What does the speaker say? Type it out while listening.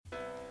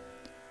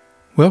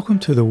Welcome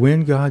to the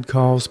When God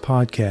Calls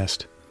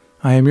podcast.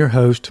 I am your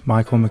host,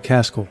 Michael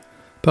McCaskill,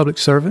 public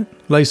servant,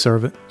 lay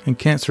servant, and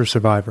cancer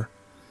survivor.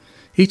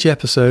 Each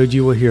episode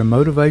you will hear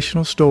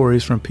motivational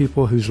stories from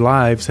people whose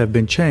lives have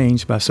been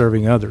changed by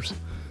serving others.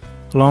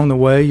 Along the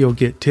way, you'll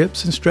get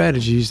tips and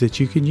strategies that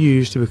you can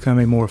use to become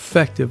a more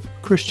effective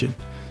Christian.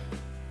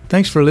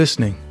 Thanks for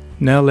listening.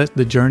 Now let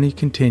the journey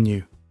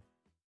continue.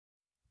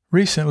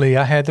 Recently,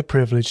 I had the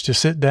privilege to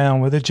sit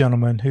down with a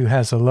gentleman who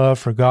has a love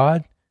for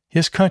God,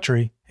 his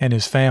country, and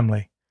his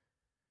family.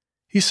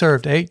 He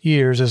served 8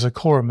 years as a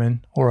corpsman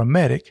or a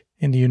medic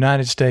in the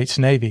United States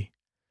Navy.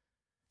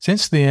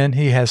 Since then,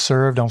 he has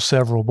served on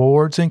several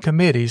boards and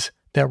committees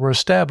that were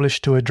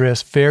established to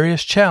address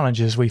various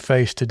challenges we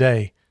face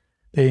today.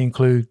 They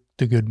include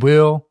the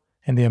Goodwill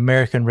and the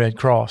American Red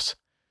Cross.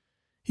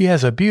 He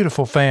has a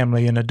beautiful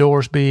family and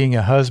adores being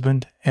a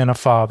husband and a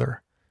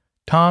father.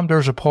 Tom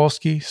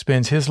Derzopolsky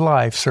spends his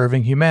life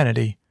serving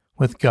humanity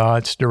with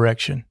God's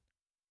direction.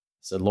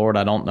 I said, Lord,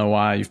 I don't know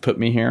why you've put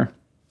me here.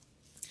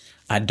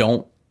 I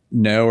don't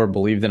know or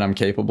believe that I'm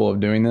capable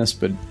of doing this,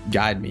 but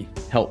guide me,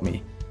 help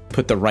me,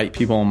 put the right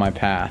people on my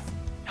path,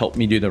 help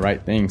me do the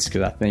right things,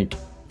 because I think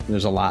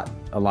there's a lot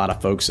of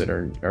folks that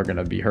are going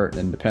to be hurting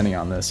and depending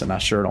on this, and I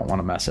sure don't want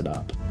to mess it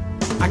up.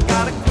 I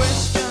got a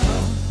question.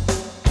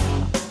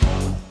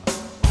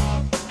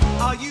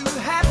 Are you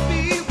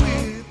happy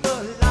with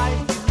the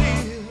life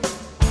you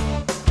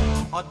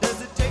live? Or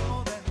does it take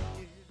more than a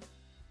year?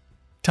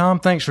 Tom,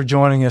 thanks for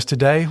joining us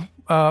today.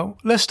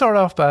 Let's start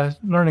off by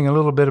learning a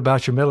little bit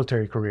about your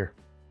military career.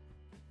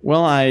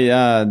 Well,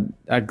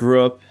 I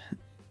grew up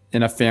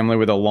in a family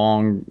with a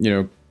long,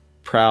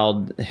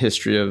 proud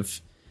history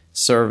of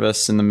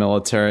service in the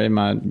military.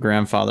 One of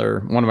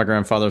my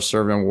grandfathers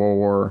served in World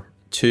War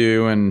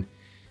II and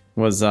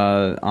was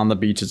on the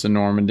beaches of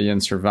Normandy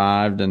and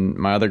survived. And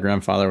my other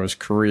grandfather was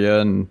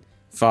Korea, and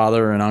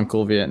father and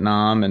uncle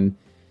Vietnam. And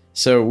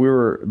so we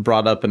were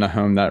brought up in a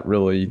home that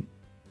really,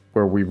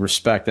 where we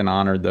respect and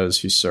honored those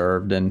who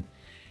served. And,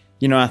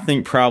 I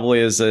think probably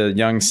as a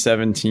young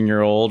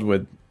 17-year-old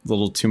with a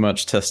little too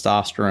much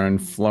testosterone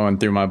flowing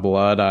through my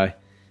blood, I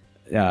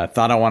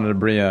thought I wanted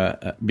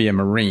to be a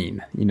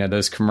Marine.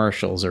 Those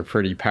commercials are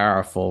pretty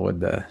powerful with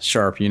the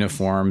sharp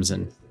uniforms.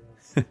 And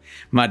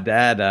my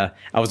dad,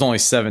 I was only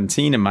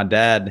 17, and my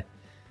dad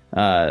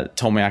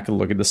told me I could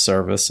look at the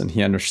service, and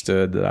he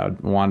understood that I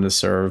wanted to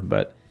serve,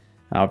 but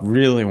I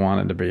really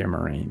wanted to be a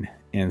Marine.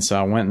 And so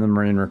I went in the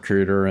Marine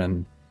recruiter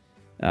and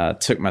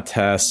took my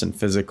tests and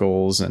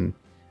physicals, and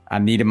I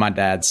needed my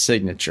dad's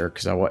signature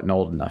because I wasn't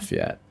old enough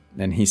yet.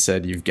 And he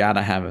said, you've got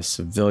to have a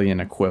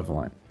civilian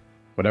equivalent.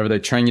 Whatever they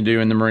train you to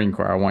do in the Marine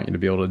Corps, I want you to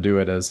be able to do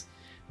it as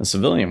a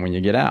civilian when you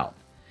get out.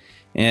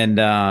 And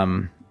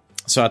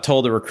so I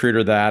told the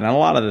recruiter that, and a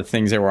lot of the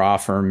things they were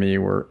offering me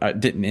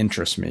didn't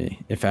interest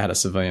me if I had a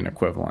civilian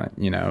equivalent.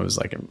 It was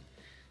like a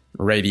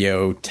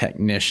radio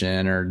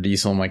technician or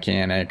diesel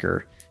mechanic,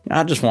 or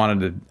I just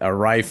wanted a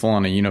rifle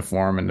and a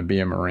uniform and to be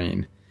a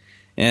Marine.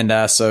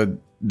 And so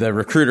the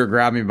recruiter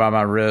grabbed me by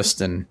my wrist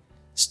and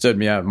stood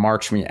me up,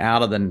 marched me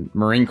out of the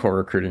Marine Corps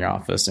recruiting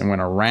office and went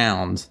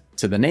around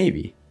to the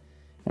Navy.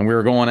 And we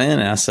were going in,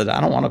 and I said, I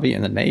don't want to be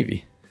in the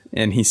Navy.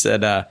 And he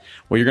said, well,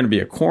 you're going to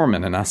be a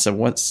corpsman. And I said,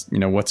 what's a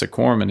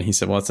corpsman? And he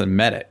said, well, it's a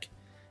medic.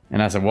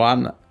 And I said,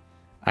 well,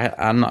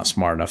 I'm not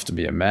smart enough to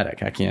be a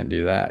medic. I can't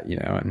do that,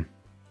 And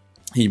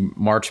he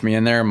marched me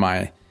in there.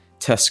 My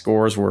test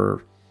scores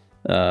were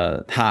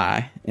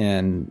high.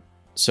 And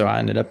so I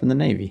ended up in the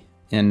Navy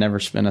and never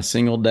spent a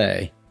single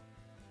day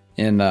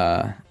in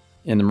the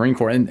Marine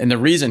Corps. And the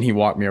reason he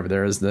walked me over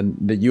there is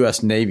the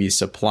U.S. Navy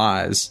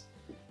supplies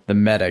the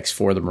medics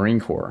for the Marine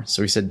Corps.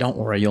 So he said, don't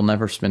worry, you'll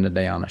never spend a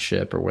day on a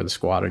ship or with a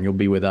squadron. You'll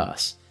be with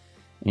us.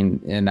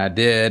 And I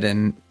did,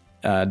 and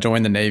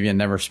joined the Navy and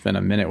never spent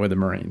a minute with the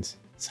Marines.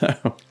 So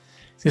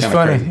it's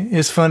funny. Crazy.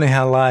 It's funny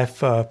how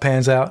life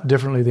pans out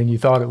differently than you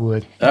thought it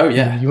would. Oh,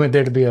 yeah. You went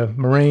there to be a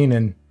Marine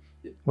and,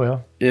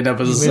 well, ended up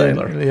as a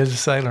sailor. As a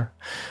sailor.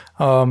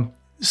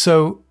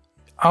 So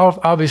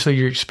obviously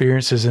your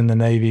experiences in the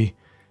Navy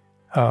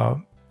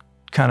kind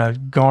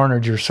of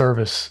garnered your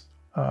service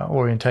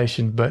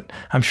orientation, but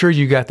I'm sure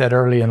you got that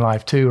early in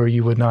life too, or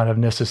you would not have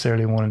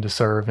necessarily wanted to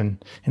serve in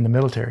the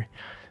military.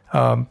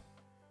 What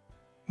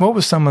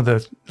was some of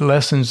the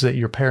lessons that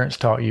your parents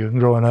taught you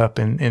growing up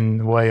in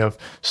the way of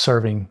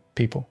serving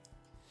people?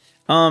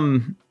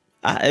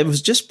 It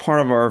was just part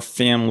of our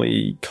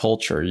family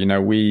culture.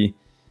 We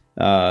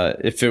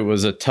if it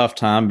was a tough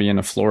time being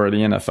a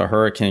Floridian, if a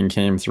hurricane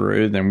came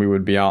through, then we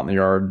would be out in the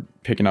yard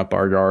picking up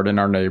our yard and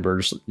our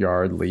neighbor's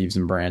yard, leaves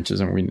and branches.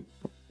 And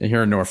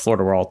here in North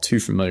Florida, we're all too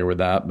familiar with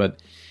that.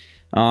 But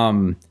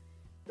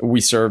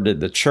we served at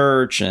the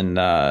church, and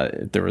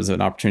if there was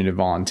an opportunity to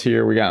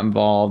volunteer, we got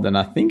involved. And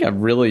I think I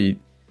really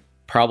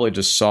probably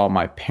just saw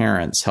my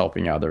parents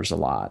helping others a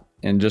lot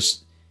and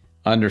just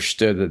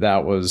understood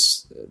that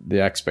was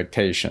the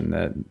expectation,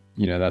 that,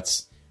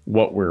 that's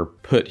what we're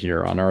put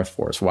here on earth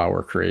for, is why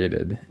we're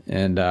created.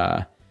 And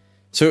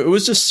so it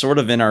was just sort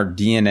of in our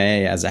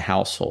DNA as a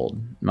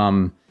household.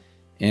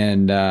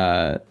 And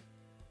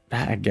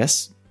I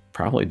guess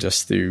probably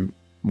just through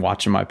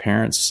watching my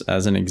parents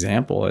as an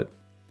example, it,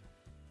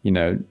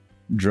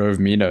 drove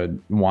me to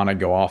want to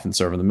go off and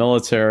serve in the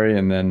military.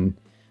 And then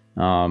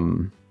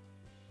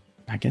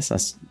I guess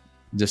that's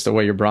just the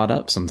way you're brought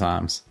up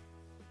sometimes.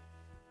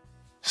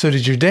 So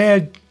did your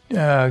dad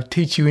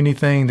teach you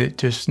anything that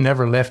just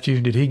never left you?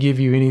 Did he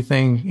give you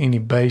anything, any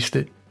base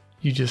that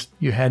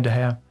you had to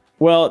have?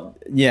 Well,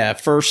 yeah.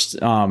 First,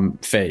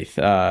 faith.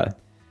 I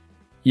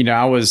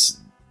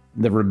was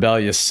the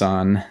rebellious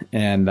son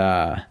and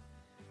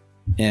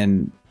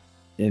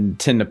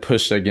tend to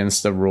push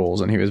against the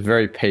rules. And he was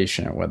very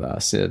patient with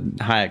us. He had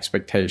high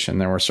expectation.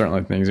 There were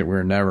certainly things that we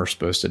were never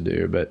supposed to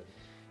do, but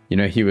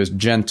he was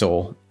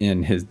gentle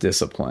in his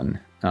discipline,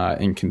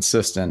 and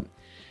consistent.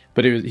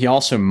 But he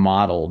also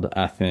modeled,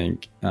 I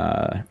think,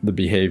 the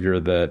behavior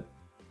that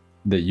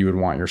you would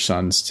want your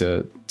sons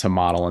to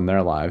model in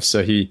their lives.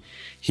 So he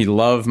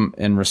loved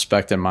and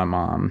respected my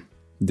mom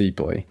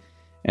deeply.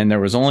 And there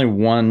was only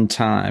one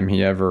time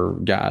he ever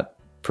got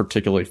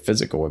particularly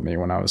physical with me.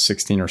 When I was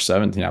 16 or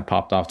 17, I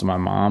popped off to my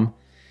mom,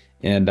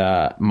 and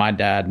my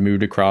dad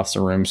moved across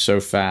the room so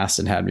fast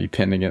and had me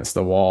pinned against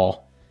the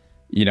wall.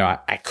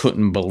 I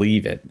couldn't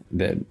believe it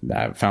that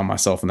I found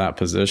myself in that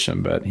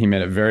position, but he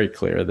made it very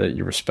clear that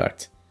you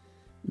respect,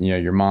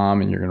 your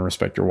mom, and you're going to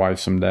respect your wife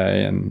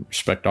someday, and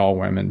respect all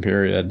women,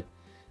 period.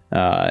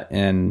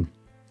 And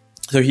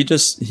so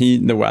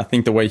I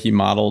think the way he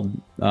modeled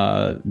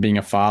being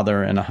a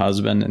father and a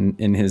husband, and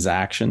in his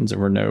actions, there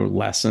were no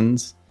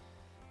lessons.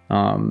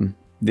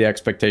 The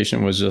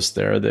expectation was just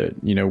there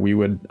that, we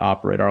would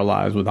operate our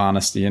lives with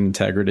honesty and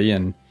integrity,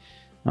 and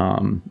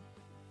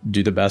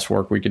do the best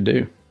work we could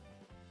do.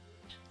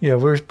 Yeah,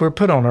 we're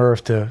put on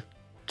earth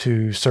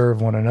to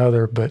serve one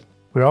another, but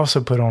we're also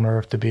put on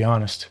earth to be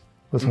honest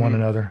with one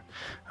another.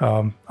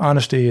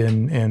 Honesty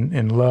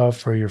and love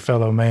for your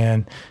fellow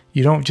man.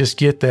 You don't just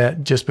get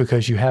that just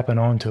because you happen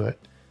onto it.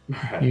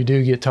 Right. You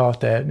do get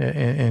taught that,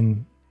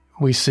 and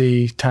we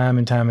see time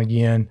and time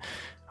again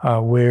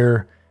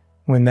where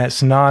when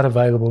that's not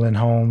available in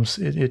homes,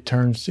 it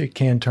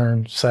can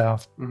turn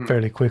south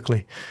fairly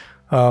quickly.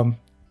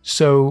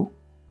 So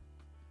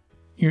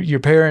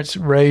your parents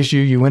raised you,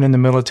 you went in the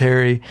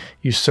military,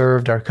 you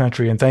served our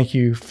country, and thank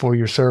you for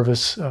your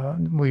service.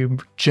 We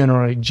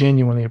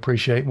genuinely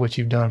appreciate what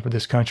you've done for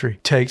this country.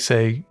 It takes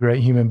a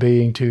great human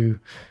being to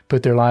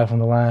put their life on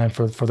the line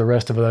for the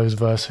rest of those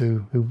of us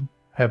who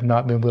have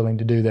not been willing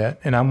to do that.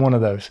 And I'm one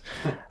of those.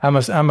 I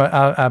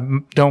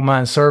don't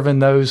mind serving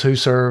those who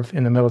serve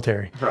in the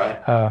military.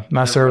 Right.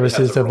 My service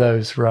is of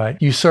those. Right.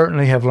 You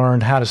certainly have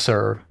learned how to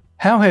serve.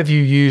 How have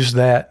you used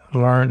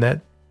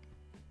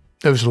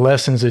those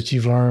lessons that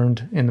you've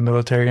learned in the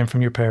military and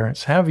from your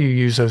parents? How have you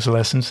used those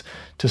lessons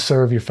to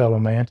serve your fellow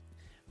man?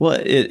 Well,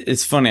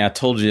 it's funny. I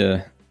told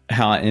you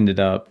how I ended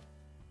up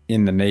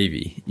in the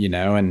Navy,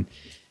 and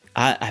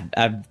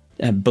I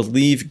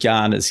believe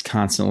God is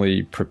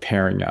constantly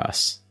preparing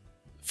us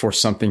for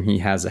something he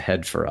has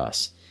ahead for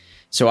us.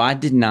 So I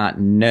did not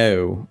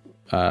know,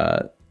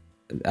 I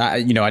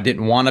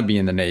didn't want to be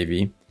in the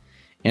Navy.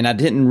 And I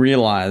didn't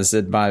realize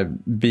that by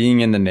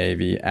being in the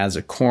Navy as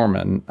a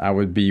corpsman, I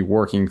would be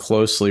working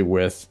closely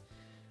with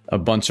a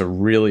bunch of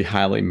really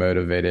highly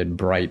motivated,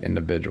 bright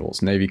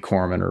individuals. Navy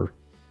corpsmen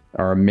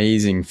are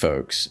amazing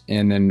folks.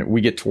 And then we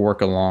get to work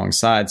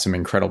alongside some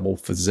incredible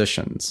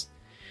physicians.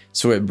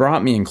 So it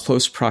brought me in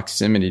close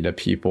proximity to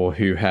people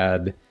who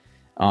had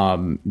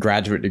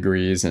graduate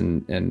degrees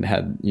and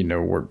had,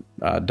 were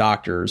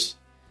doctors.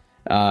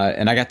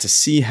 And I got to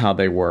see how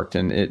they worked,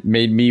 and it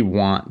made me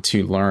want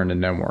to learn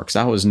and know more, because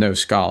I was no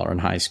scholar in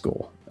high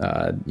school.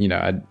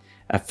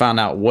 I found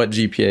out what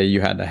GPA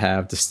you had to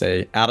have to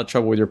stay out of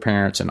trouble with your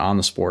parents and on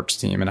the sports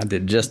team, and I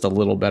did just a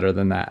little better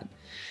than that.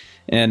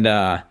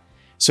 And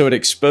so it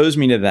exposed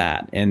me to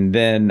that, and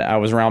then I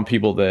was around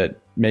people that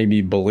made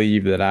me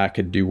believe that I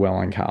could do well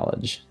in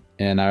college,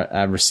 and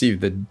I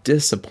received the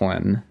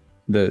discipline,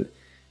 the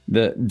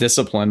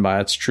discipline by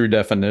its true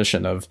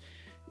definition of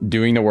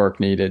doing the work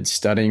needed,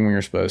 studying when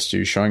you're supposed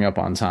to, showing up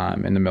on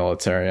time in the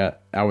military.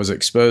 I was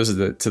exposed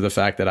to the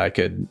fact that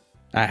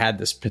I had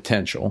this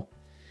potential.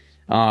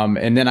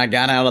 And then I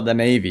got out of the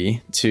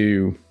Navy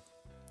to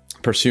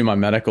pursue my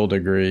medical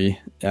degree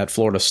at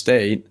Florida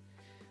State.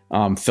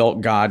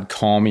 Felt God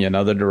call me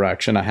another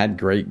direction. I had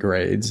great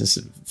grades. This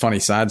is a funny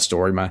side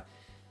story.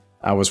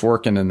 I was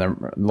working in the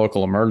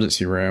local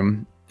emergency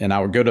room, and I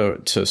would go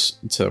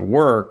to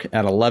work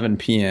at 11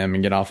 p.m.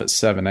 and get off at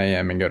 7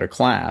 a.m. and go to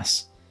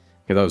class.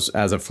 Because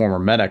as a former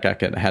medic,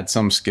 I had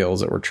some skills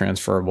that were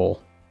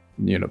transferable,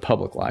 to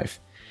public life.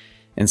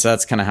 And so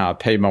that's kind of how I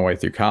paid my way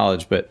through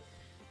college. But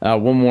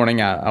one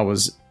morning I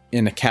was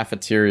in the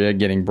cafeteria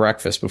getting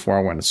breakfast before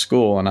I went to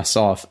school, and I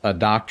saw a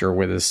doctor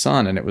with his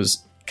son, and it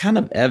was kind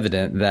of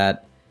evident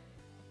that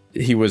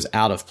he was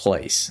out of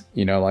place.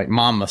 Like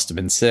mom must have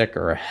been sick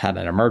or had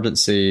an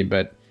emergency,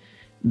 but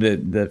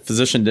the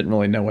physician didn't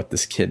really know what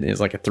this kid is,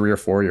 like a 3 or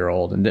 4 year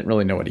old, and didn't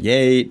really know what he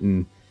ate.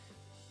 And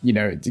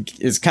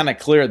it's kind of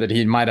clear that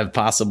he might have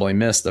possibly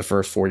missed the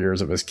first 4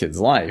 years of his kid's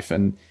life.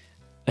 And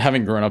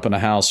having grown up in a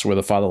house with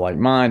a father like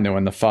mine,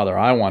 knowing the father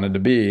I wanted to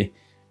be,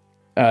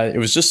 it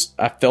was just,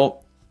 I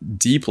felt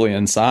deeply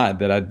inside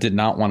that I did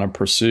not want to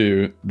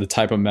pursue the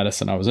type of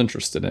medicine I was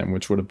interested in,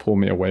 which would have pulled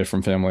me away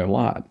from family a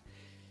lot.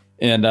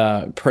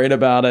 And prayed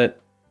about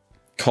it,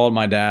 called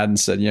my dad and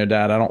said,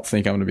 Dad, I don't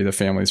think I'm going to be the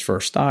family's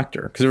first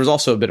doctor. Because there was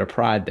also a bit of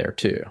pride there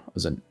too. I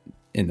was in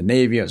the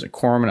Navy, I was a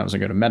corpsman, I was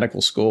going to go to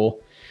medical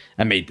school.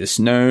 I made this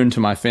known to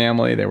my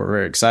family. They were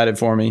very excited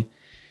for me.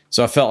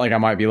 So I felt like I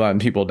might be letting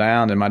people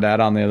down. And my dad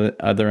on the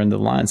other end of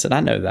the line said, I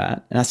know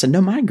that. And I said,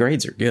 no, my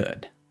grades are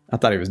good. I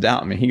thought he was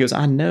doubting me. He goes,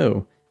 I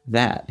know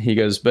that. He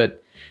goes,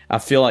 but I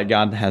feel like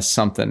God has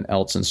something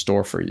else in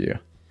store for you.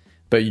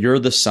 But you're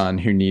the son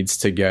who needs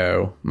to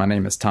go. My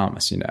name is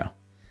Thomas,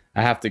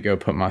 I have to go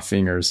put my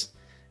fingers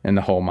in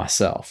the hole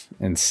myself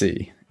and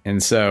see.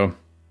 And so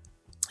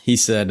he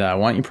said, why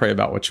don't you pray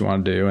about what you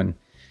want to do? And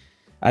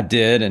I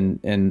did,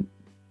 and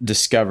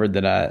discovered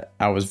that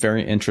I was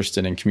very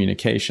interested in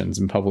communications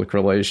and public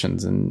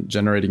relations and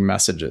generating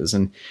messages.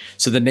 And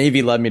so the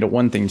Navy led me to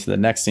one thing, to the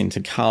next thing,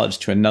 to college,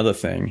 to another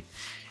thing.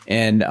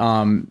 And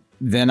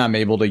then I'm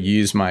able to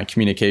use my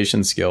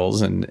communication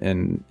skills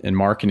and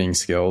marketing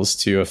skills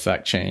to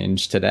affect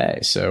change today.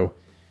 So,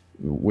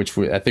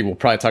 I think we'll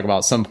probably talk about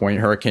at some point,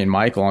 Hurricane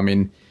Michael. I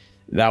mean,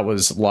 that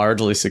was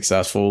largely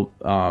successful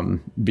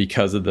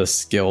because of the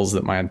skills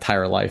that my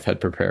entire life had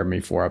prepared me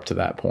for up to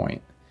that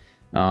point.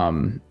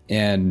 And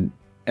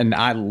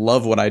I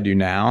love what I do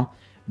now,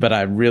 but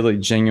I really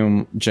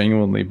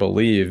genuinely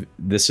believe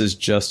this is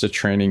just a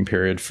training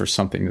period for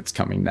something that's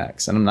coming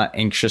next. And I'm not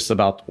anxious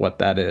about what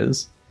that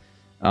is.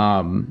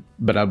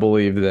 But I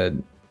believe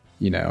that,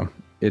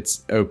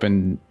 it's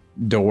opened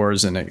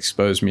doors and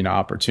exposed me to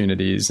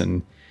opportunities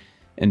and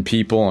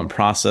people and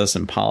process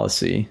and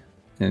policy,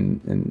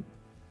 and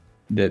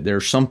that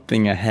there's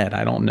something ahead.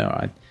 I don't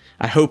know.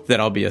 I hope that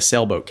I'll be a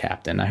sailboat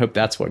captain. I hope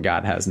that's what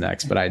God has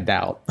next, but I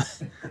doubt.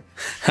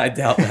 I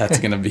doubt that's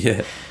going to be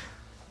it.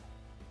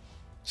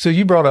 So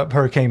you brought up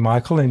Hurricane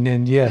Michael,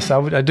 and yes,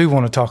 I do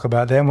want to talk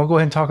about that, and we'll go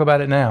ahead and talk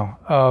about it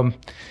now.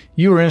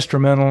 You were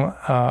instrumental,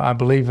 I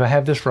believe I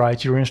have this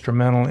right, you were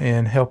instrumental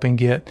in helping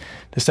get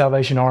the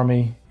Salvation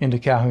Army into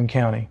Calhoun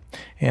County,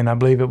 and I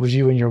believe it was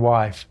you and your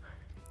wife.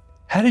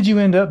 How did you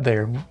end up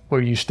there?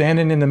 Were you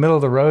standing in the middle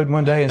of the road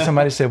one day and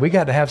somebody said, we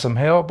got to have some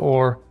help,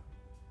 or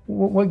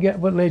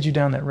what led you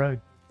down that road?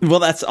 Well,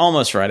 that's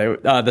almost right.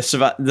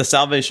 The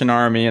Salvation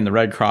Army and the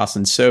Red Cross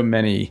and so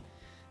many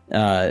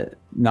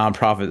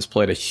nonprofits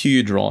played a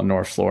huge role in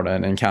North Florida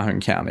and in Calhoun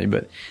County,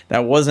 but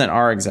that wasn't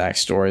our exact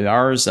story.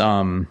 Ours,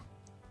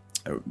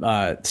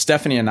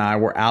 Stephanie and I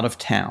were out of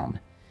town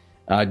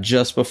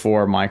just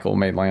before Michael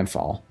made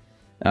landfall.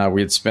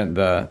 We had spent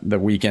the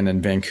weekend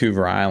in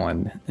Vancouver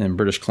Island in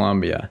British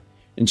Columbia,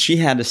 and she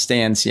had to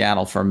stay in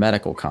Seattle for a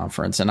medical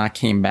conference, and I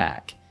came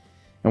back.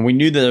 And we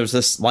knew that there was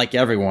this, like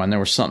everyone, there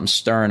was something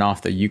stirring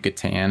off the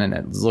Yucatan, and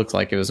it looked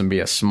like it was going to be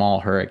a small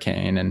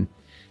hurricane. And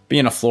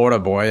being a Florida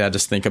boy, I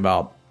just think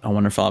about, I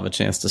wonder if I'll have a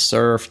chance to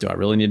surf. Do I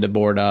really need to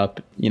board up?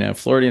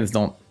 Floridians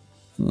don't,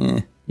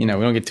 we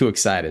don't get too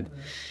excited.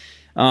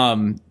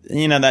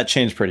 That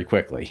changed pretty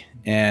quickly.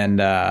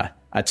 And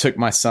I took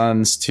my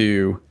sons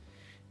to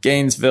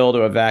Gainesville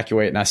to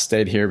evacuate, and I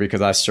stayed here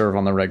because I serve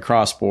on the Red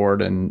Cross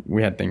board, and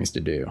we had things to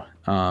do.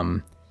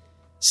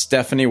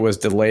 Stephanie was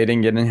delayed in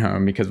getting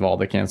home because of all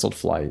the canceled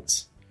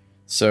flights.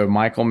 So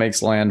Michael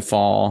makes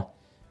landfall.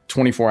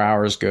 24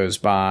 hours goes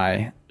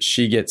by.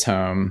 She gets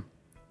home.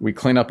 We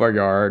clean up our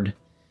yard.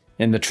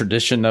 In the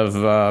tradition of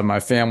my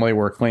family,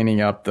 we're cleaning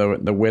up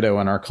the widow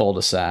in our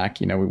cul-de-sac.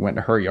 We went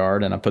to her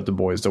yard, and I put the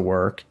boys to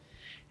work.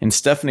 And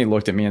Stephanie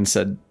looked at me and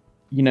said,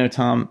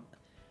 Tom,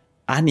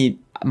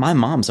 my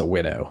mom's a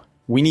widow.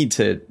 We need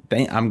to,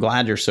 I'm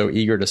glad you're so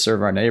eager to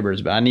serve our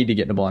neighbors, but I need to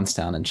get to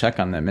Blountstown and check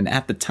on them. And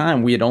at the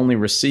time, we had only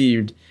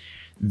received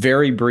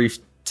very brief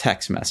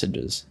text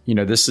messages.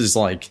 This is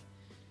like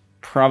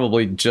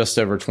probably just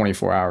over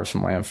 24 hours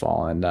from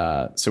landfall.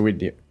 And so we'd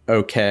be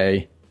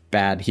okay,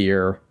 bad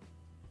here,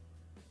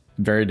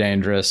 very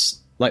dangerous.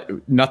 Like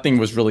nothing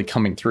was really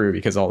coming through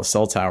because all the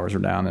cell towers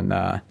were down.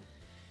 And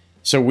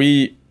so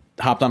we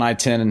hopped on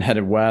I-10 and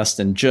headed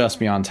west, and just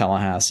beyond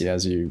Tallahassee,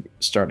 as you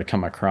start to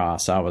come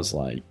across, I was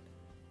like,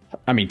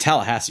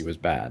 Tallahassee was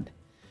bad,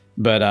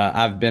 but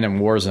I've been in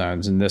war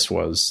zones, and this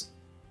was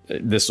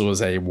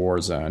a war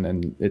zone,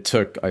 and it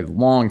took a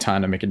long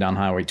time to make it down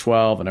Highway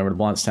 12 and over to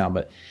Blountstown.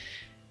 But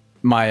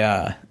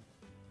my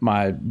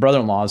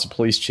brother-in-law is a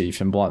police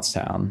chief in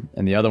Blountstown,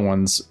 and the other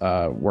one's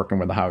working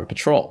with the Highway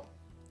Patrol.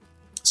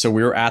 So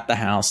we were at the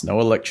house, no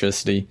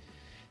electricity,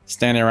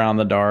 standing around in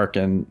the dark,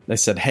 and they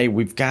said, hey,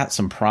 we've got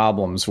some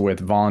problems with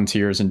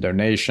volunteers and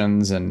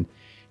donations, and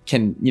I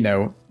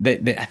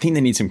think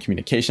they need some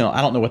communication.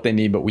 I don't know what they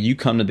need, but will you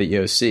come to the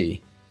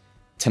EOC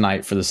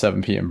tonight for the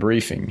 7 p.m.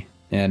 briefing?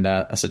 And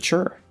I said,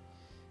 sure.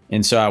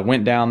 And so I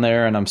went down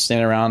there, and I'm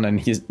standing around,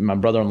 and my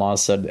brother-in-law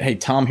said, hey,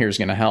 Tom here's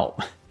going to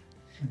help.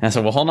 And I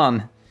said, well, hold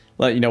on.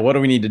 What do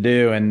we need to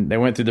do? And they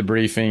went through the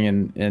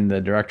briefing, and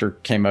the director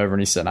came over,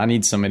 and he said, I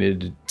need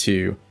somebody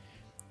to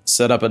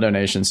set up a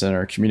donation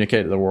center,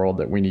 communicate to the world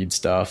that we need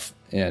stuff,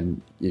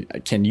 and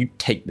can you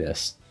take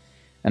this?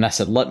 And I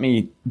said,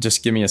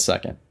 give me a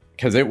second.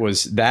 Because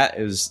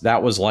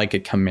that was like a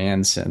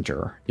command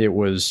center. It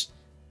was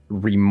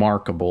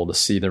remarkable to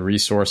see the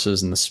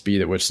resources and the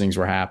speed at which things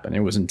were happening.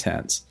 It was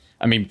intense.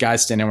 I mean,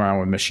 guys standing around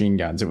with machine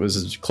guns. It was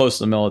as close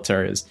to the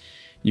military as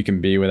you can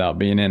be without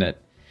being in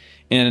it.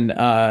 And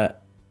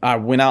I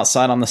went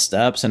outside on the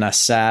steps and I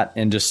sat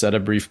and just said a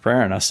brief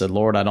prayer. And I said,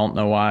 Lord, I don't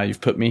know why you've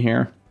put me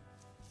here.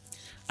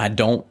 I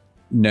don't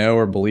know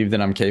or believe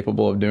that I'm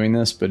capable of doing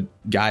this, but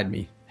guide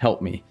me,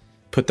 help me,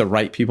 put the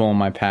right people on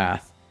my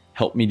path.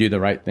 Help me do the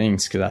right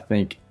things, because I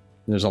think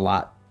there's a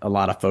lot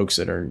of folks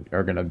that are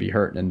going to be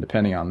hurting and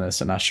depending on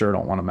this, and I sure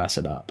don't want to mess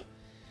it up.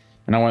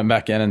 And I went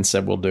back in and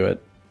said, we'll do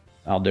it.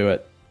 I'll do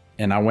it.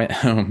 And I went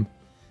home,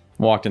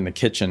 walked in the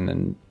kitchen,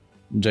 and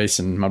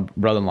Jason, my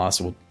brother-in-law,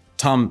 said, well,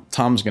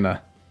 Tom's going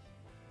to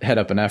head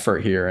up an effort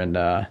here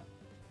and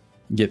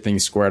get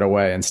things squared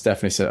away. And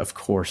Stephanie said, of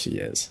course he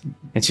is.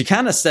 And she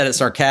kind of said it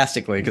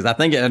sarcastically, because I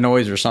think it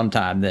annoys her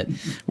sometimes that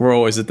we're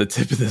always at the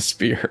tip of the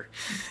spear.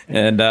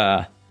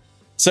 And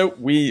so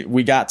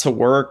we got to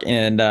work,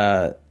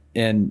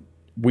 and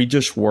we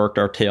just worked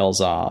our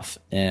tails off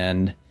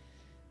and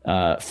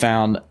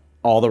found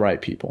all the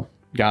right people.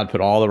 God put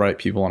all the right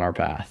people in our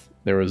path.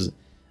 There was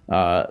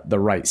the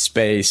right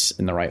space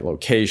in the right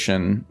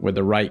location with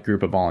the right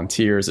group of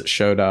volunteers that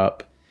showed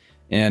up.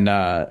 And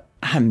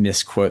I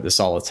misquote this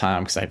all the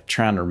time because I'm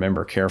trying to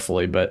remember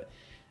carefully, but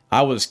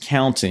I was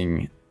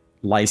counting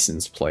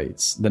license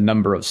plates, the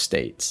number of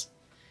states.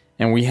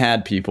 And we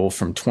had people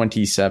from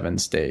 27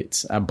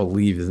 states, I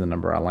believe is the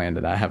number I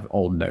landed. I have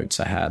old notes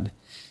I had.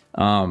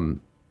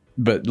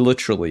 But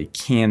literally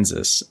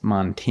Kansas,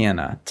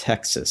 Montana,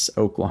 Texas,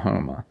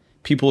 Oklahoma.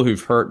 People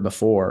who've hurt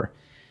before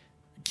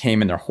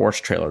came in their horse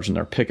trailers and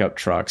their pickup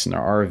trucks and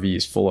their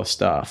RVs full of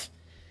stuff.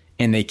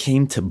 And they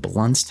came to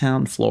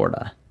Blountstown,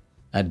 Florida,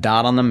 a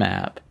dot on the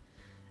map.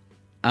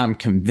 I'm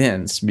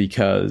convinced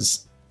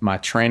because my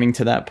training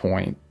to that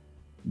point,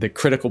 the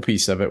critical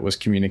piece of it was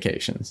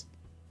communications.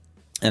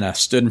 And I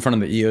stood in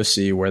front of the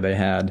EOC where they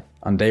had,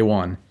 on day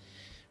one,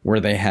 where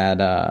they had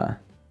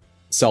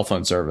cell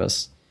phone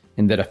service,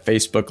 and did a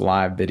Facebook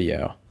Live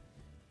video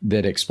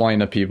that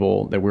explained to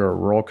people that we were a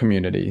rural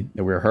community,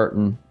 that we were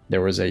hurting,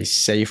 there was a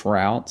safe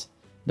route,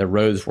 the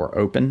roads were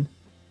open,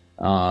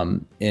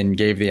 and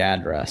gave the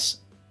address.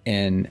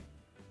 And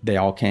they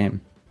all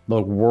came.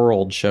 The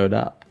world showed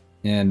up.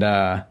 And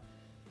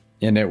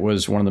it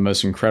was one of the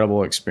most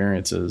incredible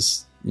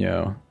experiences,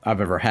 I've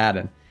ever had.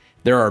 And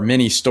there are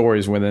many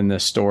stories within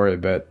this story,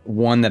 but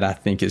one that I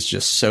think is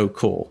just so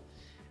cool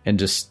and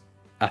just,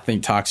 I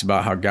think, talks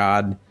about how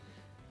God,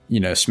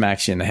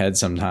 smacks you in the head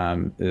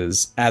sometime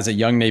is, as a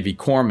young Navy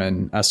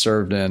corpsman, I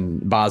served in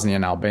Bosnia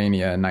and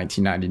Albania in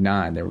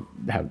 1999. They were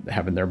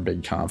having their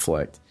big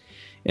conflict.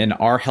 And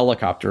our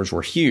helicopters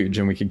were huge,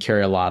 and we could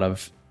carry a lot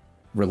of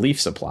relief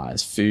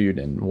supplies, food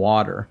and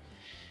water.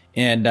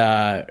 And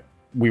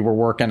we were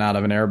working out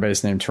of an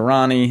airbase named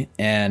Tirani,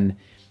 and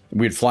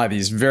we'd fly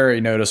these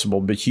very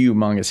noticeable, but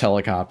humongous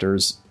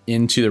helicopters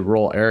into the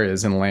rural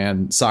areas and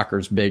land.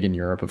 Soccer's big in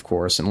Europe, of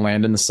course, and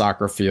land in the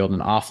soccer field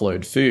and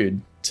offload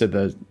food to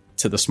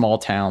the small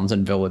towns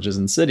and villages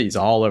and cities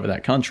all over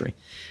that country.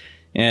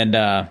 And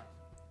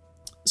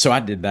so I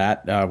did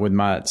that with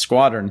my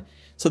squadron.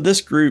 So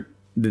this group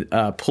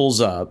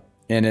pulls up,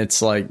 and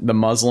it's like the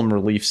Muslim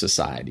Relief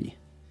Society.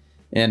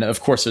 And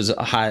of course, there's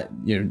a high,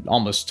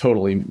 almost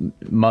totally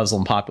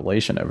Muslim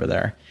population over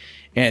there.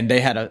 And they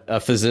had a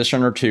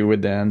physician or two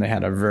with them. They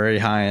had a very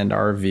high-end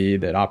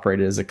RV that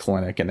operated as a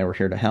clinic, and they were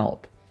here to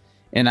help.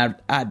 And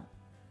I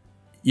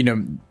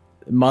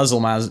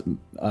Muslim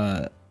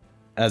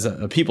as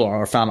a people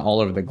are found all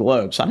over the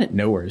globe, so I didn't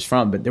know where he's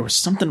from, but there was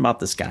something about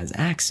this guy's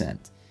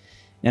accent.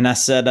 And I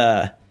said,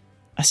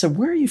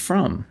 where are you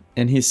from?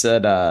 And he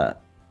said,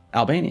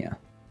 Albania.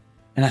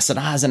 And I said,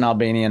 I was in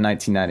Albania in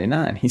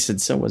 1999. He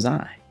said, so was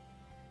I.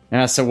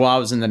 And I said, well, I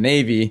was in the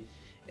Navy,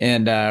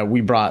 and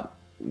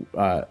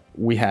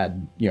we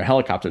had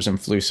helicopters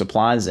and flew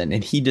supplies in.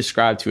 And he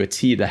described to a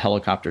T the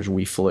helicopters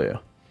we flew.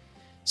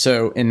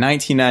 So in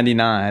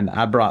 1999,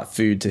 I brought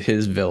food to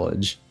his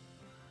village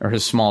or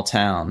his small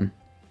town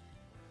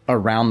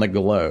around the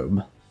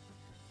globe.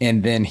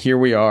 And then here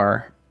we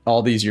are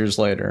all these years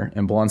later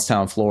in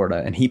Blountstown,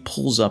 Florida, and he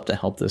pulls up to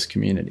help this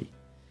community.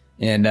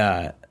 And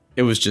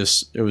it was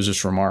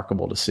just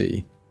remarkable to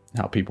see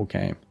how people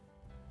came.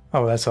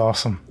 Oh, that's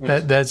awesome.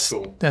 That's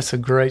cool. That's a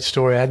great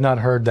story. I had not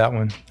heard that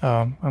one.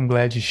 I'm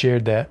glad you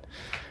shared that.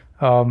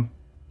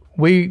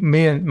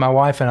 Me and my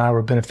wife and I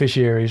were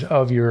beneficiaries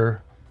of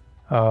your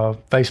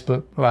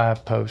Facebook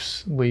Live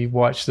posts. We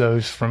watched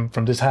those from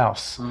this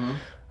house.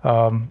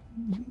 Mm-hmm.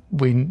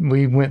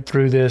 We went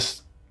through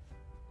this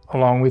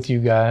along with you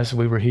guys.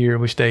 We were here.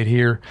 We stayed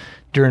here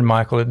during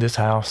Michael at this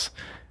house.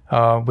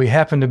 We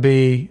happened to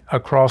be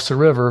across the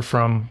river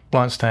from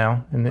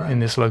Blountstown in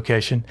this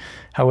location.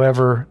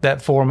 However,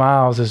 that 4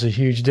 miles is a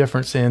huge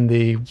difference in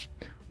the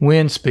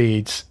wind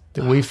speeds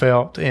that we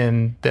felt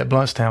and that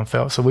Bluntstown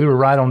felt. So we were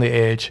right on the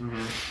edge.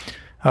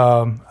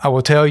 I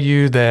will tell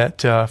you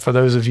that for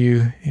those of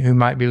you who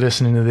might be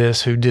listening to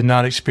this who did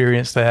not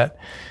experience that,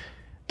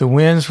 the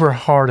winds were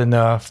hard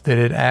enough that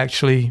it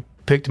actually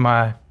picked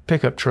my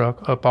pickup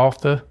truck up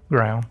off the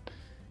ground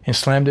and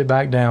slammed it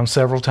back down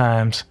several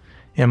times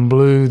and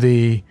blew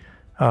the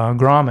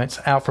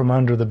grommets out from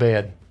under the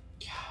bed.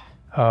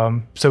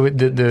 So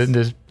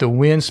the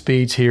wind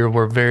speeds here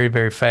were very,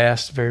 very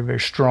fast, very, very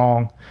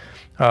strong.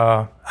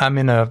 I'm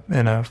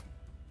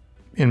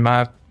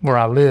where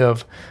I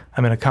live,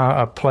 I'm in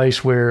a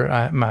place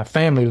where my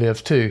family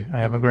lives too. I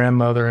have a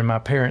grandmother and my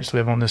parents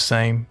live on the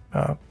same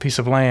piece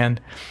of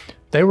land.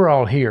 They were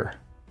all here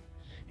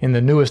in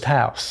the newest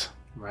house,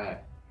 Right.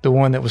 the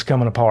one that was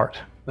coming apart.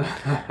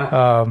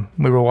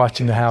 We were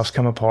watching the house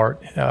come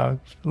apart.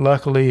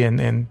 Luckily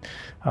and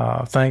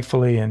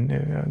thankfully,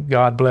 and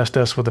God blessed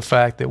us with the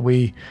fact that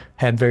we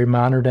had very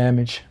minor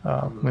damage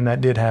when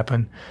that did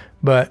happen.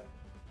 But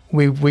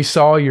we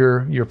saw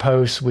your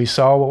posts. We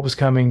saw what was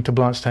coming to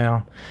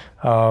Bluntstown,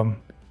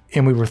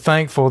 and we were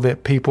thankful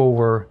that people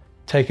were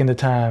taking the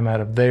time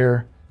out of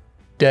their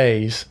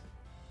days,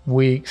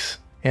 weeks,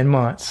 and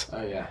months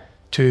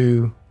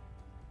to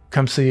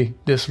come see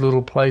this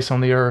little place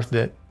on the earth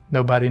that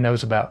nobody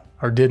knows about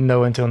or didn't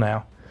know until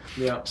now.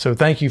 Yeah. So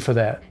thank you for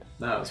that.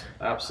 No,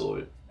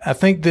 absolutely. I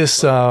think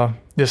this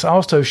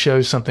also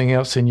shows something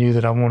else in you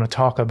that I want to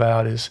talk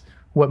about is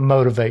what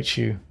motivates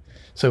you.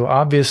 So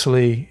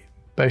obviously,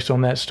 based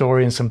on that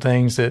story and some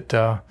things that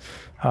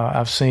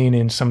I've seen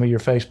in some of your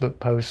Facebook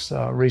posts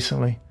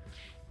recently,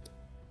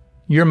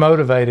 you're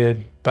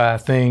motivated by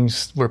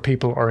things where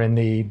people are in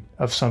need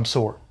of some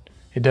sort.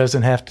 It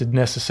doesn't have to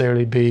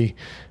necessarily be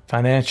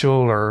financial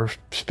or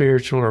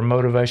spiritual or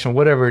motivational,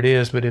 whatever it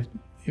is, but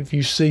if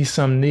you see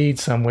some need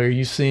somewhere,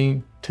 you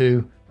seem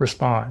to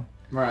respond.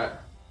 Right.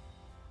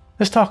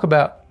 Let's talk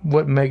about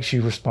what makes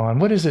you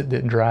respond. What is it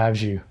that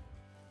drives you?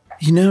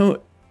 You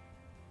know,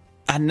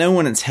 I know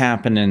when it's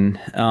happening,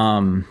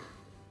 and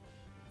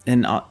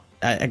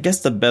I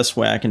guess the best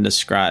way I can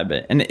describe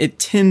it, and it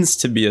tends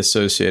to be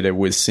associated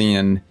with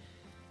seeing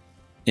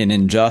an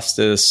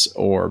injustice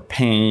or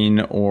pain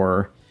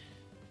or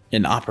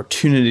an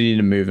opportunity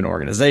to move an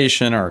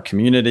organization or a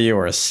community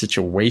or a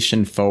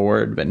situation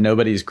forward, but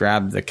nobody's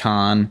grabbed the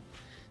con.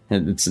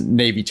 And it's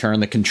Navy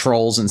turned the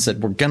controls and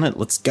said,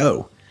 let's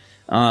go.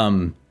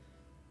 And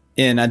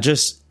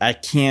I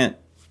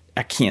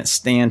can't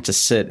stand to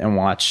sit and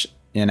watch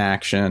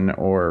inaction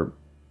or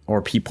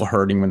people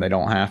hurting when they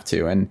don't have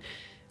to. And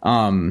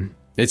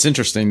it's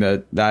interesting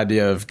that the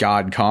idea of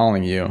God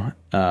calling you,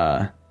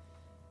 I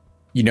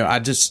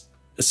just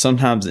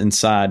sometimes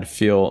inside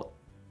feel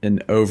an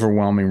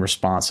overwhelming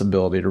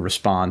responsibility to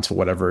respond to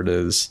whatever it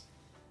is,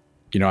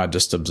 I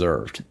just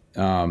observed.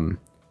 And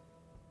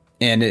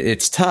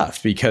it's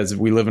tough because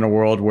we live in a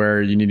world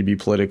where you need to be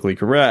politically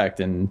correct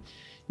and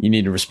you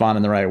need to respond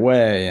in the right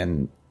way.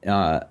 And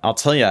I'll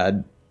tell you,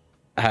 I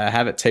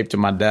have it taped to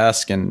my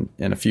desk and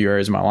in a few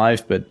areas of my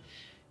life. But,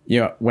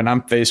 when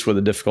I'm faced with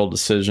a difficult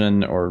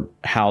decision or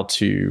how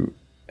to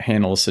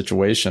handle a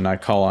situation, I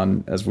call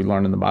on, as we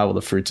learn in the Bible,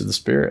 the fruits of the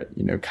Spirit,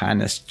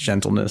 kindness,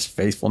 gentleness,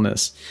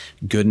 faithfulness,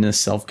 goodness,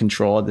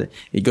 self-control.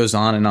 It goes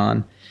on and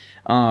on.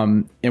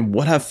 And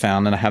what I've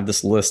found, and I have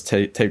this list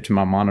taped to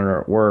my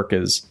monitor at work,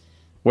 is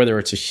whether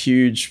it's a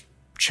huge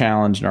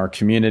challenge in our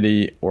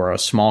community or a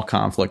small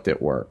conflict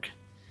at work,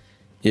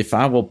 if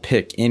I will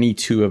pick any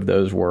two of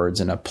those words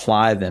and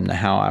apply them to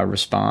how I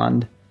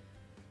respond,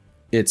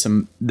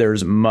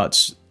 there's a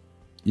much,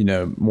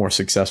 more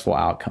successful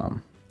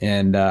outcome.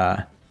 And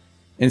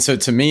so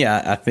to me,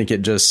 I think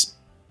it just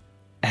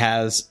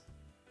I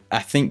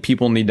think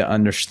people need to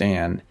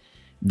understand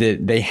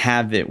that they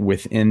have it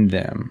within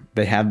them.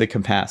 They have the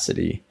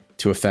capacity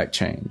to affect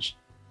change.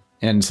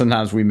 And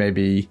sometimes we may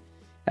be,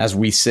 as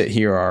we sit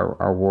here,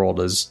 our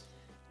world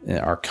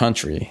our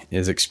country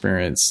is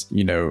experience,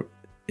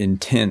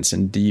 intense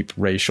and deep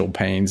racial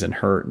pains and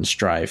hurt and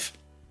strife.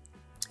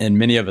 And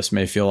many of us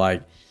may feel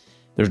like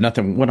there's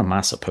nothing, what am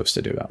I supposed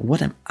to do about it?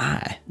 What am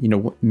I?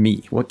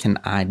 What can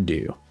I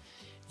do?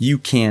 You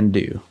can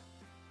do.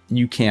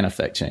 You can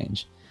affect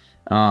change.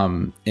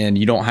 And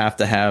you don't have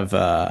to have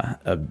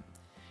a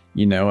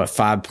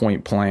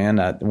 5-point plan.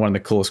 One of the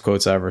coolest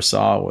quotes I ever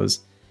saw was,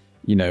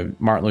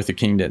 Martin Luther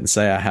King didn't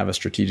say, I have a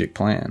strategic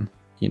plan.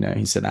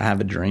 He said, I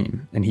have a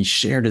dream. And he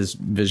shared his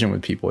vision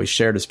with people. He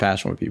shared his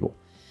passion with people.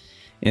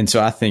 And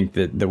so I think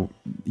that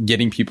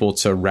getting people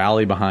to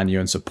rally behind you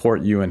and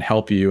support you and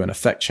help you and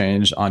affect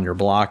change on your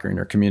block or in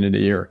your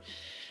community or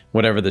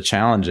whatever the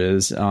challenge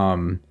is,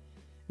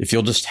 if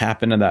you'll just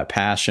tap into that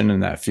passion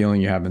and that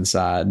feeling you have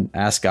inside,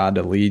 ask God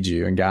to lead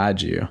you and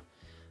guide you,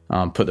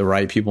 put the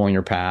right people in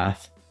your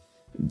path,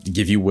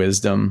 give you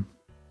wisdom,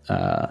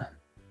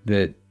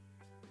 that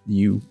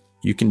you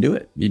can do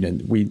it.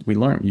 We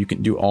learn you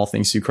can do all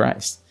things through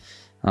Christ.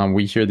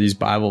 We hear these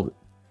Bible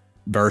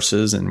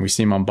verses and we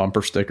see them on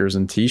bumper stickers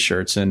and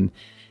t-shirts, and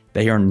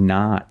they are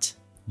not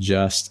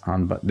just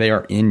on, but they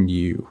are in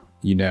you.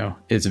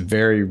 It's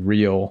very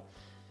real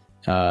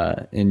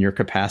in your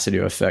capacity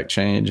to affect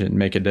change and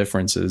make a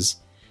difference is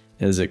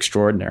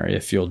extraordinary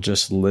if you'll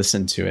just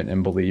listen to it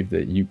and believe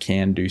that you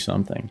can do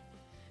something.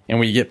 And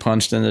when you get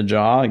punched in the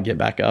jaw, get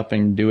back up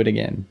and do it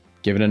again.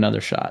 Give it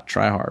another shot.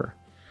 Try harder.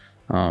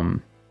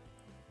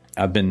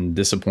 I've been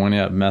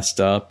disappointed. I've messed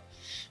up.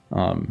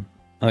 I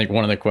think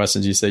one of the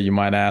questions you said you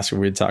might ask or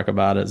we'd talk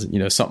about is,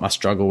 something I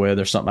struggle with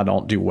or something I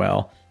don't do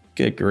well.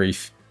 Good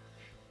grief.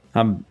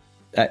 And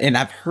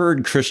I've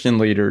heard Christian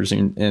leaders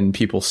and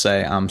people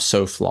say I'm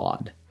so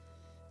flawed.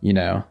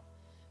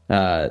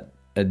 A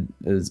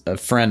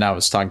friend I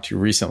was talking to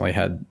recently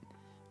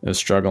was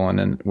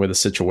struggling with a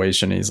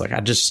situation. He's like,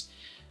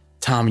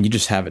 Tom, you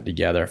just have it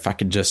together. If I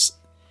could just,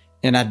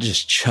 and I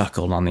just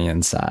chuckled on the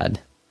inside.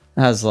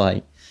 I was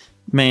like,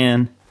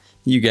 man,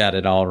 you got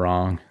it all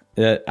wrong.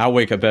 I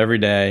wake up every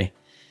day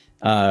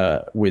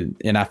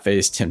and I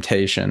face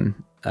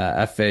temptation.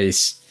 I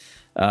face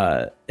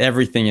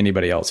everything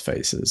anybody else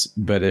faces.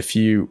 But if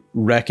you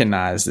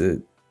recognize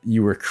that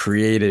you were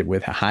created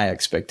with a high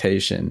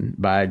expectation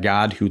by a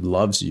God who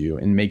loves you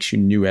and makes you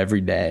new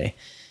every day,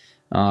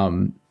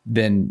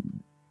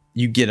 then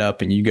you get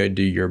up and you go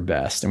do your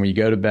best. And when you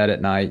go to bed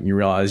at night and you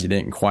realize you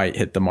didn't quite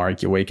hit the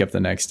mark, you wake up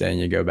the next day and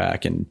you go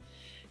back and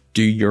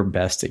do your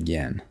best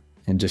again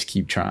and just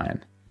keep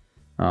trying.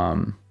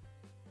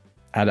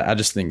 I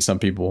just think some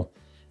people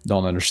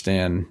don't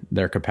understand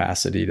their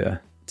capacity to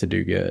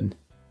do good.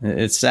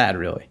 It's sad,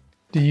 really.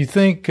 Do you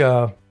think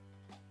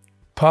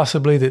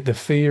possibly that the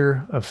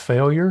fear of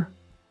failure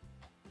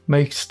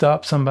may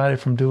stop somebody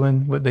from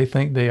doing what they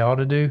think they ought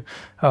to do?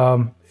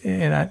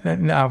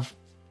 And I'll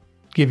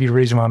give you the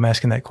reason why I'm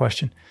asking that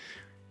question.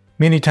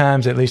 Many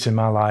times, at least in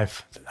my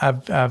life,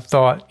 I've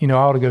thought, I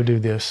ought to go do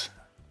this.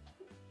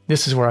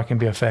 This is where I can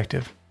be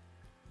effective.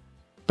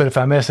 But if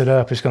I mess it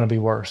up, it's going to be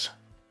worse.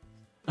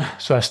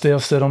 So I still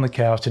sit on the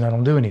couch and I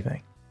don't do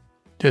anything.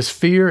 Does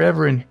fear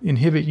ever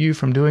inhibit you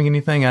from doing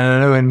anything? I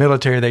know in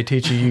military they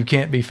teach you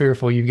can't be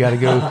fearful. You've got to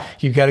go.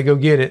 You've got to go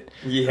get it.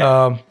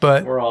 Yeah,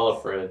 but we're all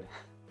afraid.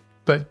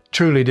 But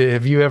truly,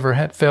 have you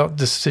ever felt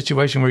this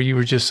situation where you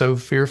were just so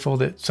fearful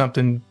that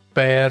something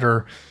bad,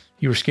 or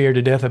you were scared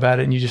to death about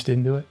it and you just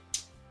didn't do it?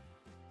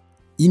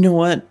 You know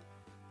what?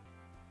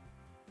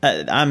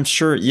 I'm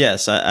sure.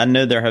 Yes, I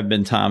know there have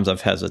been times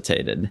I've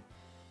hesitated.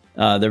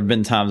 There have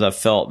been times I've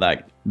felt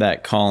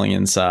that calling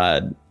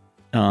inside.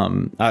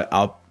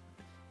 I'll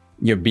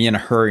be in a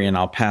hurry and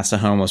I'll pass a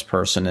homeless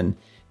person, and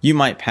you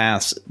might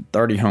pass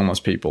 30 homeless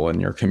people in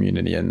your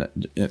community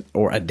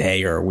or a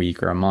day or a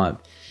week or a month.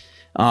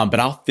 But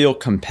I'll feel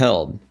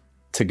compelled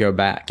to go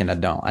back, and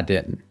I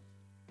didn't.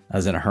 I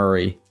was in a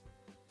hurry.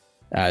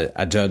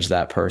 I judged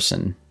that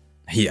person.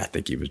 I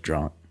think he was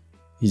drunk.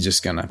 He's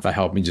just gonna, if I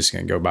help him, just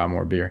gonna go buy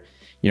more beer.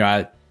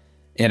 I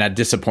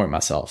disappoint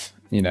myself,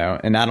 and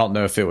I don't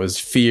know if it was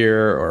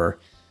fear or,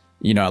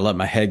 I let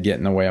my head get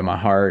in the way of my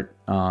heart.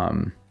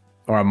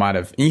 Or I might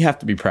have, you have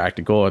to be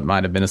practical. It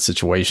might have been a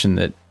situation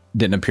that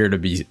didn't appear to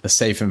be a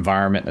safe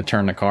environment to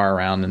turn the car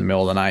around in the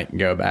middle of the night and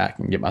go back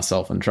and get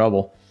myself in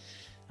trouble.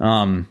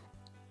 So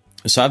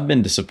I've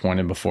been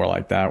disappointed before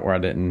like that, where I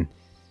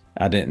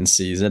didn't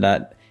seize it.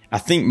 I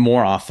think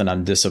more often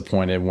I'm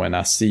disappointed when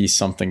I see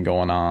something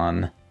going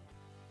on.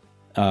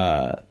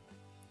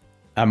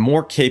 I'm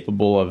more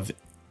capable of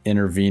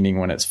intervening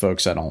when it's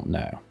folks I don't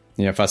know.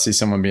 If I see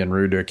someone being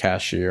rude to a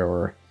cashier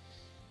or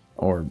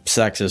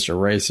sexist or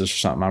racist or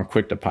something, I'm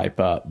quick to pipe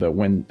up. But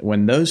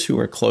when those who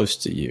are close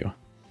to you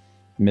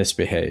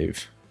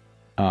misbehave,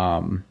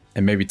 and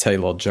maybe tell you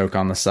a little joke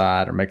on the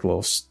side or make a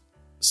little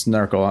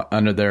snarkle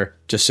under there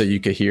just so you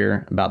could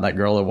hear about that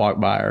girl that walked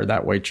by, or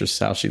that waitress,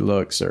 how she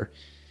looks, or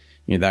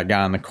that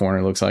guy in the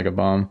corner looks like a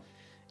bum.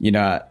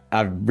 I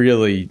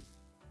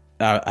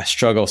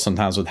struggle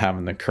sometimes with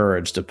having the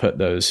courage to put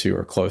those who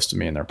are close to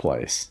me in their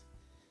place.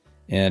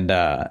 And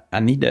I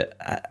need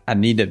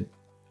to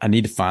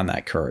find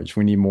that courage.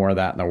 We need more of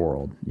that in the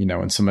world.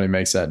 When somebody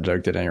makes that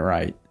joke that ain't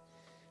right,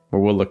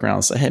 where we'll look around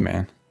and say, hey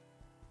man,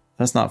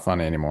 that's not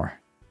funny anymore.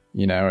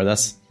 Or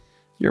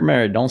you're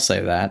married. Don't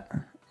say that.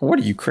 What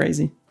are you,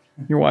 crazy?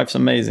 Your wife's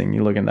amazing.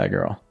 You look at that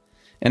girl.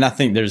 And I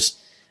think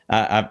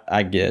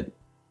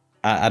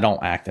I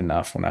don't act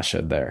enough when I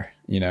should there,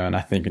 and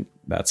I think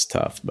that's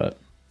tough, but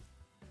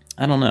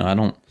I don't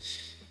know.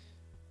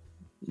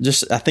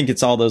 I think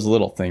it's all those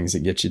little things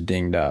that get you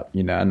dinged up,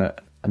 and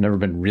I've never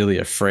been really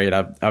afraid.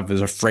 I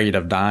was afraid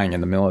of dying in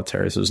the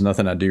military. So there's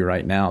nothing I do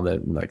right now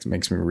that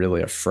makes me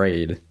really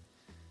afraid.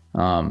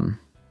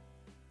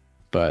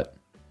 But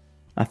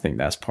I think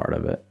that's part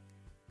of it.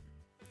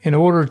 In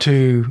order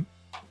to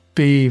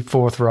be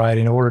forthright,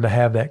 in order to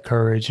have that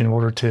courage, in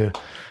order to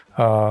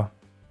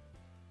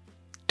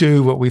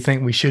do what we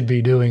think we should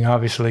be doing,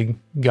 obviously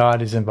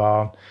God is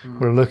involved. Mm-hmm.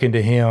 We're looking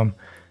to Him,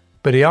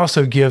 but He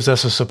also gives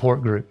us a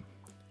support group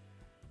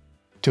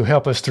to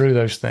help us through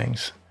those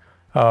things.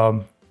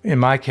 In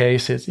my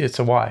case, it's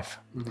a wife.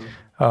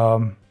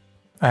 Mm-hmm.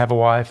 I have a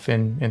wife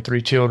and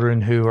 3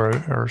 children who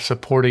are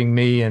supporting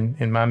me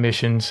in my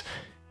missions.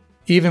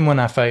 Even when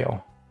I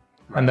fail,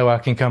 right. I know I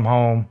can come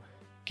home,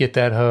 get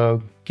that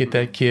hug, get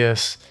that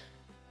kiss,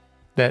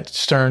 that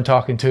stern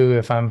talking to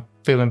if I'm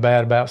feeling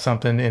bad about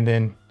something, and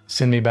then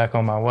send me back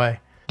on my way.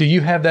 Do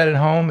you have that at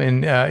home?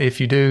 And if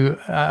you do,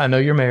 I know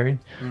you're married,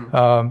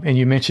 and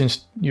you mentioned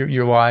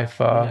your wife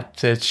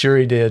said sure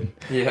he did.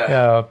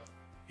 Yeah.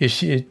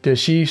 Does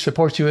she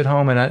support you at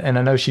home? And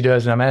I know she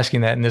does, and I'm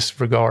asking that in this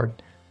regard.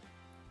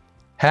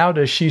 How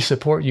does she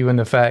support you in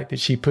the fact that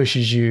she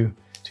pushes you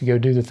to go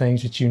do the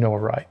things that you know are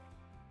right?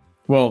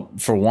 Well,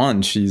 for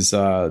one, she's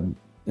an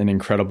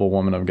incredible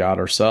woman of God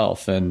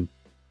herself. And,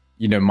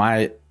 you know,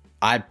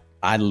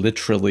 I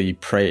literally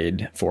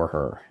prayed for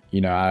her. You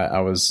know,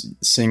 I was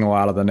single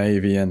out of the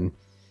Navy and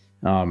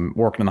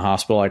working in the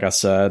hospital, like I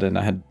said, and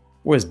I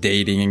was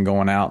dating and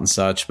going out and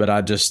such. But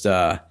I just,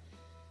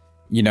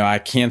 you know, I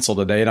canceled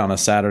a date on a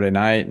Saturday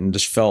night and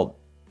just felt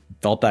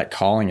that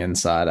calling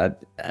inside.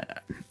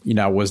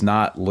 I was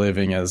not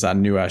living as I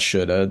knew I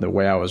should have, the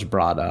way I was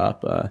brought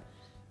up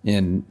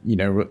in, you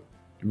know,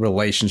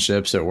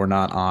 relationships that were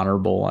not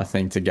honorable, I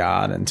think, to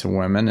God and to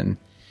women.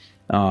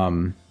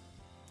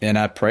 And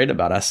I prayed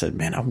about it. I said,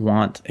 man, I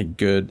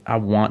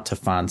want to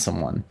find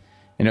someone.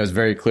 And it was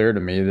very clear to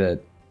me that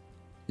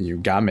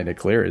God made it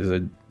clear is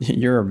that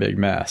you're a big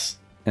mess.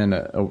 And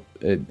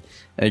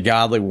a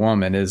godly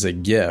woman is a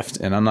gift.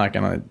 And I'm not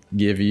going to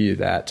give you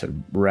that to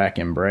wreck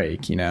and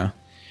break, you know?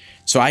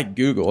 So I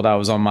Googled, I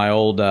was on my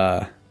old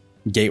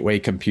Gateway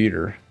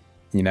computer,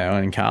 you know,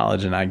 in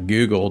college, and I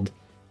Googled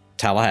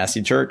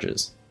Tallahassee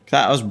churches.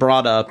 'Cause I was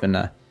brought up in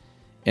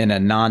a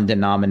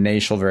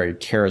non-denominational, very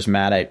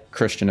charismatic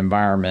Christian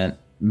environment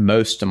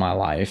most of my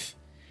life.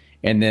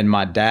 And then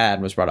my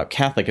dad was brought up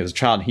Catholic as a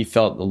child. And he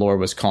felt the Lord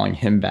was calling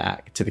him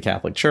back to the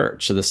Catholic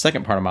Church. So the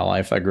second part of my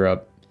life, I grew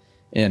up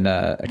in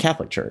a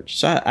Catholic church.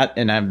 So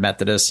I'm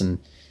Methodist and,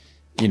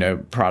 you know,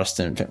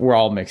 Protestant. We're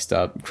all mixed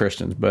up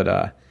Christians.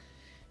 But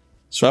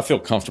so I feel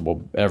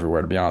comfortable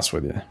everywhere, to be honest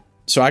with you.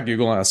 So I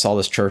Googled and I saw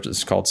this church.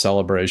 It's called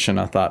Celebration.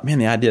 I thought, man,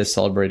 the idea of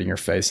celebrating your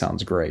faith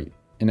sounds great.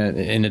 And it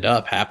ended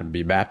up happened to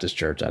be a Baptist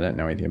church. I didn't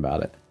know anything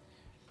about it.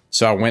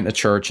 So I went to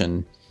church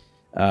and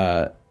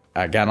I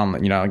got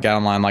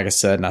online, like I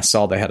said, and I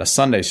saw they had a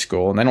Sunday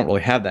school, and they don't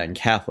really have that in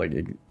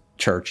Catholic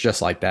church,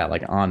 just like that,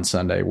 like on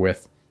Sunday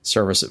with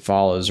service that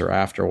follows or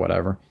after or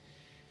whatever.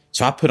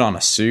 So I put on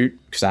a suit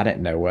because I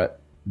didn't know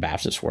what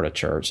Baptists wore to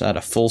church. I had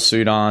a full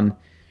suit on.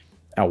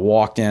 I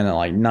walked in at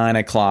like 9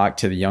 o'clock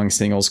to the young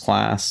singles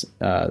class,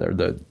 or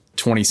the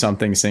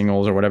 20-something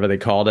singles or whatever they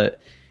called it.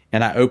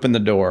 And I opened the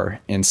door,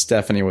 and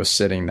Stephanie was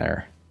sitting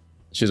there.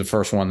 She was the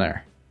first one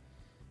there.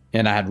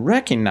 And I had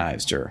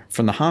recognized her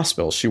from the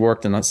hospital. She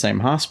worked in that same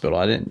hospital.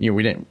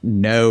 We didn't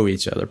know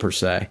each other per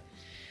se.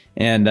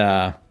 And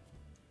I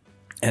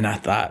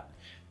thought,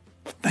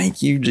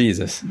 thank you,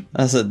 Jesus.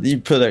 I said, you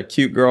put a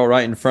cute girl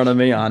right in front of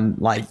me on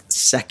like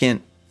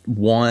second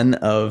one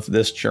of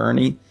this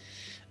journey.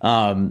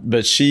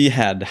 But she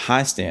had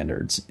high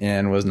standards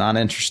and was not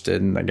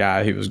interested in the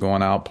guy who was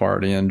going out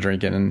partying,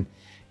 drinking, and,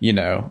 you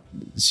know,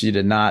 she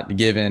did not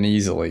give in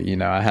easily. You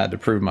know, I had to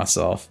prove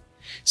myself.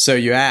 So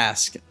you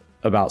ask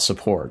about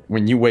support.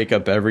 When you wake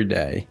up every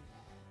day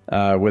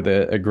with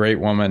a great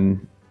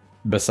woman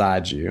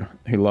beside you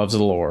who loves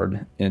the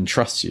Lord and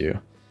trusts you,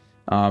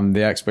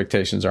 the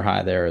expectations are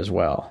high there as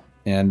well.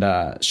 And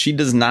she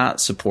does not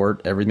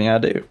support everything I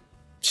do.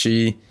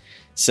 She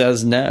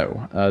says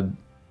no.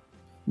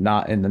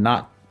 Not in the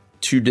not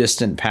too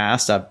distant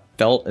past, I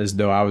felt as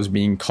though I was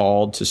being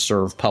called to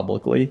serve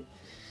publicly.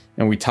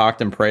 And we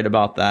talked and prayed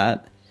about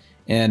that.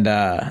 And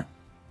I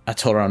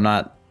told her, I'm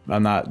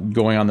not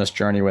going on this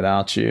journey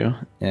without you.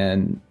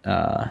 And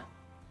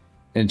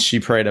she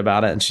prayed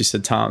about it. And she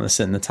said, Tom, this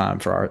isn't the time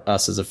for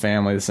us as a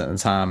family. This isn't the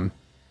time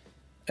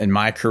in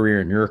my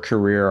career and your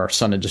career. Our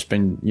son had just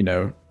been, you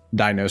know,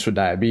 diagnosed with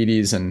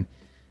diabetes. And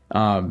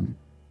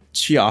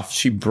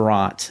she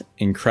brought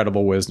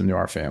incredible wisdom to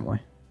our family.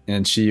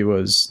 And she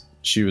was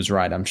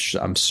right.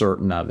 I'm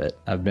certain of it.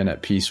 I've been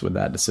at peace with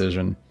that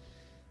decision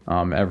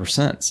ever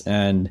since.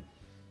 And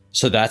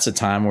so that's a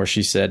time where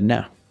she said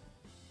no.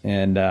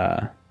 And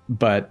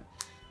but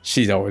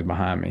she's always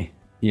behind me.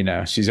 You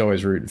know, she's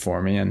always rooting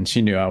for me. And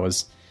she knew I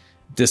was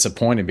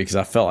disappointed because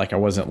I felt like I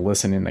wasn't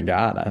listening to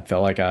God. I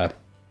felt like I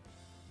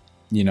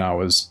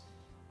was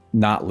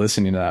not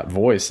listening to that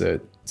voice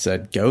that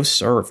said, go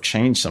serve,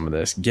 change some of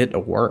this, get to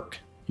work,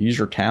 use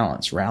your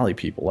talents, rally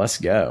people, let's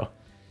go.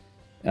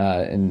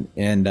 And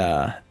then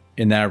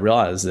I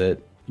realized that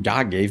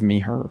God gave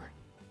me her.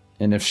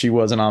 And if she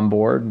wasn't on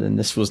board, then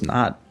this was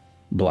not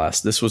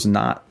blessed. This was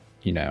not,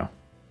 you know,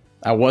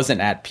 I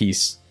wasn't at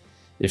peace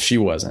if she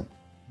wasn't.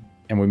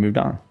 And we moved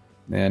on.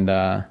 And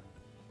I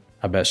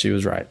bet she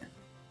was right.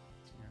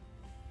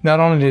 Not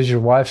only does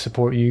your wife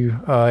support you,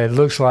 it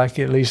looks like,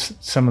 at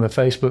least some of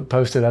the Facebook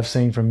posts that I've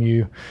seen from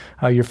you,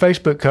 your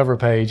Facebook cover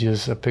page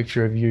is a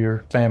picture of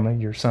your family,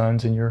 your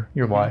sons and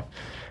your wife.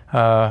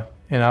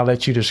 And I'll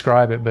let you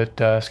describe it, but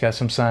it's got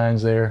some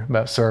signs there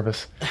about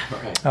service.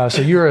 Right.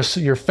 So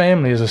your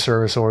family is a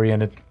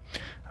service-oriented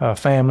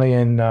family,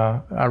 and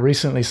I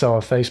recently saw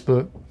a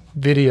Facebook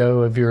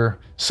video of your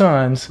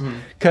sons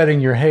cutting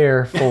your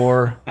hair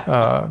for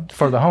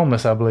the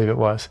homeless, I believe it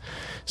was.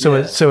 So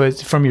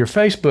it's from your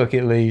Facebook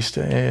at least.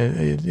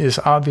 It is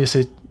obvious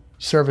it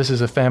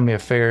services a family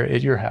affair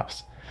at your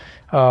house.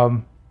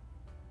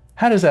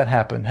 How does that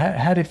happen?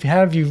 How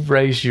have you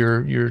raised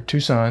your two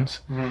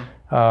sons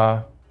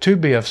to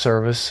be of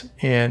service,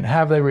 and how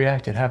have they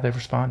reacted? How have they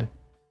responded?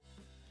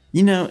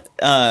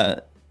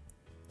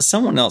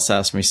 Someone else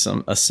asked me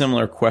a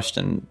similar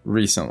question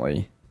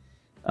recently.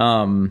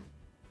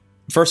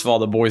 First of all,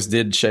 the boys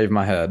did shave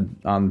my head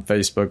on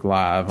Facebook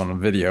Live on a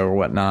video or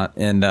whatnot,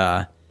 and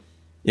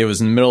it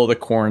was in the middle of the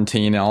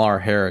quarantine. All our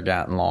hair had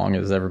gotten long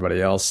as everybody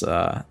else,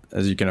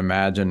 as you can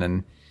imagine,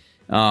 and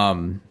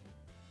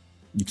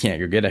you can't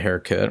go get a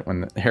haircut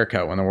when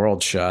the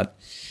world's shut.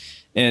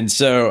 And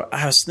so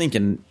I was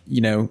thinking,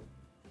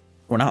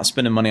 we're not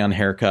spending money on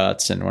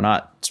haircuts, and we're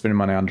not spending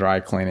money on dry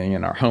cleaning,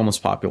 and our homeless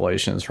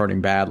population is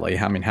hurting badly.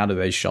 I mean, how do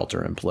they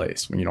shelter in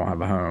place when you don't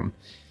have a home?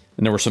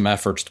 And there were some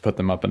efforts to put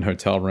them up in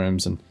hotel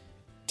rooms and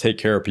take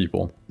care of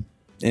people.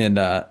 And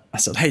I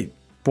said, hey,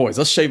 boys,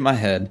 let's shave my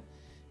head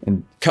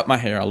and cut my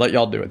hair. I'll let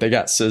y'all do it. They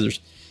got scissors.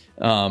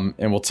 And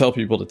we'll tell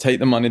people to take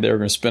the money they were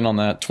going to spend on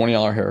that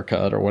 $20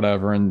 haircut or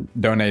whatever and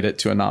donate it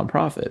to a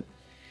nonprofit.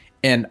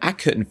 And I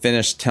couldn't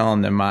finish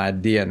telling them my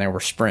idea, and they were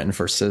sprinting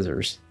for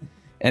scissors.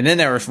 And then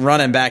they were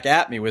running back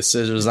at me with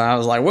scissors. And I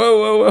was like, whoa,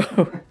 whoa,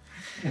 whoa.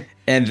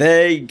 And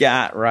they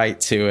got right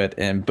to it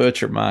and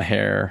butchered my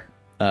hair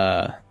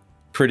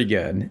pretty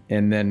good.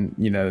 And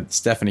then,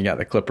 Stephanie got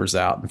the clippers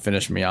out and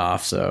finished me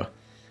off. So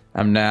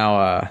I'm now,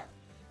 I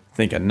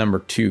think, a number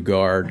 2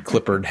 guard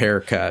clippered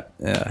haircut.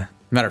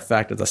 Matter of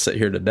fact, as I sit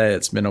here today,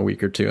 it's been a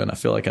week or two, and I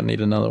feel like I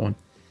need another one.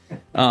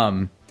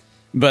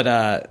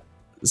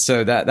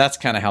 So that's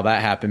kind of how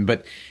that happened.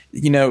 But,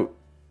 a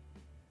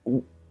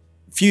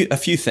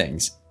few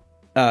things.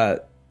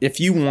 If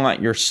you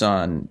want your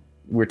son,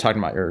 we're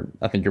talking about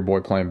your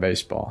boy playing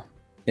baseball.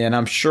 And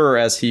I'm sure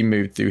as he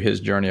moved through his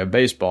journey of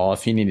baseball,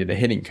 if he needed a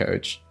hitting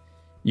coach,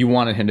 you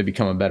wanted him to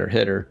become a better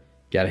hitter,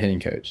 got a hitting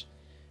coach.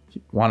 If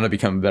you wanted to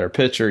become a better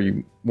pitcher,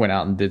 you went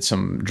out and did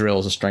some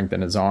drills to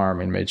strengthen his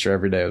arm and made sure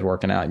every day was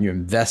working out, and you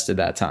invested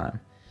that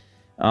time.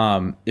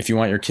 If you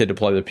want your kid to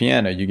play the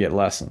piano, you get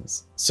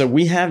lessons. So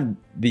we have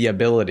the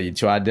ability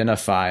to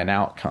identify an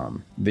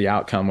outcome. The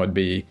outcome would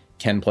be,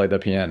 can play the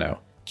piano,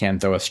 can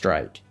throw a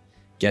strike,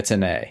 gets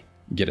an A,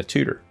 get a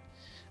tutor.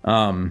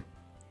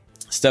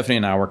 Stephanie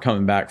and I were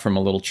coming back from a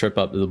little trip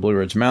up to the Blue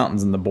Ridge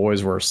Mountains, and the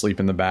boys were asleep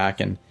in the back.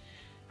 And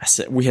I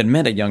said, we had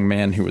met a young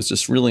man who was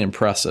just really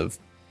impressive.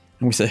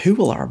 And we said, who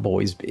will our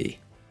boys be?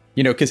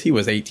 Because he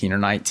was 18 or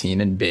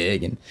 19 and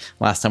big. And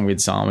last time we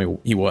saw him,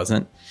 he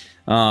wasn't.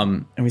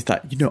 And we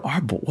thought,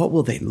 what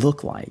will they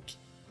look like?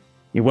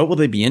 What will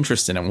they be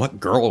interested in?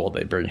 What girl will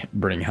they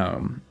bring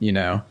home?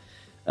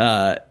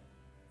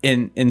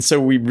 And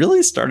so we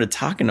really started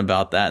talking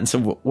about that. And so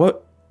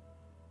what,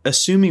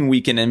 assuming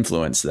we can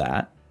influence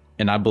that,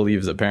 and I believe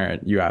as a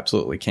parent, you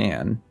absolutely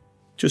can,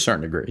 to a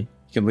certain degree.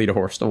 You can lead a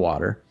horse to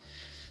water.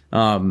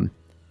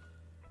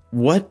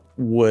 What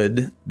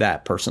would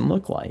that person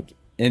look like?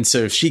 And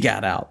so she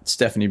got out,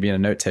 Stephanie being a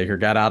note taker,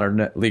 got out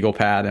her legal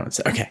pad and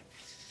said, okay,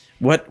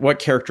 what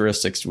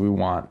characteristics do we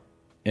want?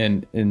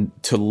 And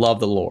to love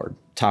the Lord,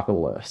 top of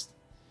the list,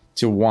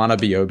 to want to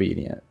be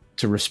obedient,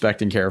 to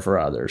respect and care for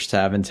others, to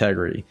have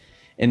integrity.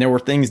 And there were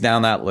things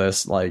down that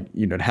list like,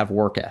 to have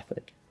work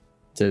ethic,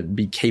 to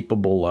be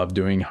capable of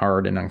doing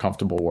hard and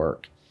uncomfortable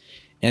work.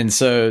 And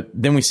so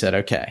then we said,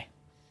 okay,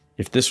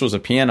 if this was a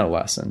piano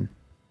lesson,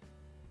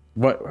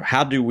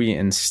 how do we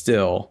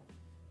instill,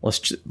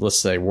 let's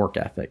say, work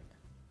ethic?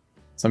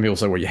 Some people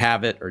say, well, you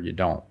have it or you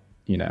don't,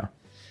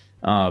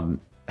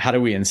 how do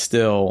we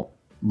instill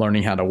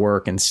learning how to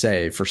work and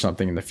save for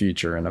something in the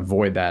future and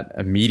avoid that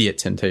immediate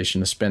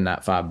temptation to spend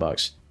that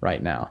 $5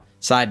 right now?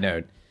 Side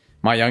note,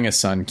 my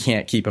youngest son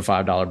can't keep a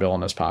 $5 bill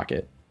in his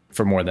pocket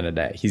for more than a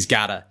day. He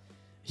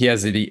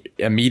has the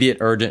immediate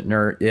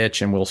urgent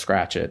itch and will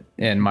scratch it.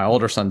 And my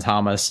older son,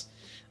 Thomas,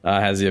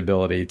 has the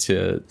ability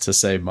to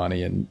save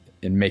money and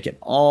make it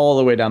all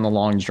the way down the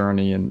long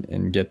journey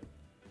and get,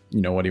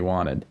 what he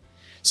wanted.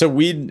 So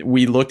we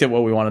looked at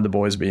what we wanted the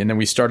boys to be, and then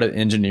we started to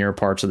engineer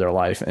parts of their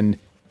life. And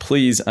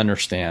please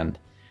understand,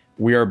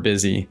 we are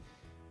busy.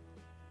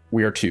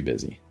 We are too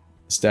busy.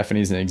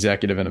 Stephanie's an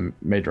executive in a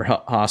major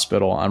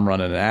hospital. I'm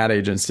running an ad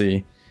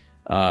agency.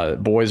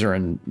 Boys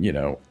are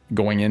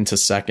going into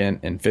 2nd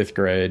and 5th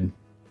grade.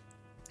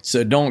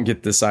 So don't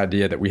get this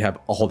idea that we have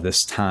all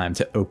this time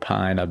to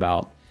opine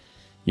about,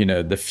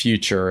 the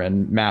future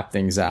and map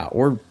things out.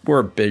 We're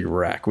a big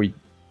wreck. We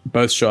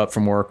both show up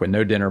from work with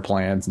no dinner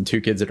plans and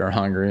 2 kids that are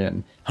hungry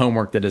and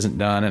homework that isn't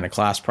done and a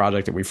class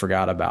project that we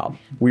forgot about.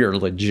 We are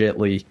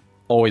legitly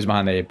always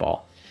behind the 8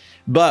 ball.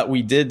 But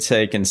we did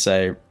take and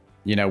say,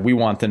 we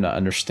want them to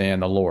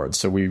understand the Lord.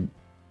 So we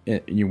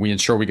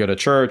ensure we go to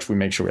church. We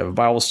make sure we have a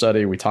Bible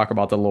study. We talk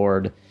about the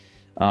Lord.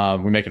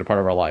 We make it a part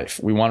of our life.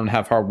 We want them to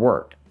have hard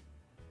work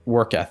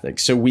ethic.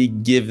 So we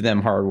give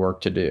them hard work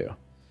to do.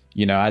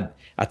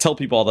 I tell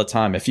people all the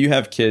time, if you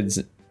have kids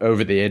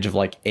over the age of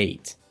like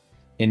 8,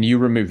 and you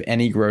remove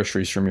any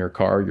groceries from your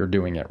car, you're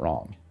doing it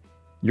wrong.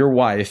 Your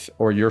wife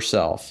or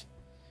yourself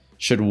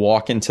should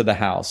walk into the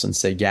house and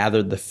say,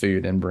 gather the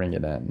food and bring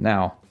it in.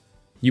 Now,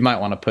 you might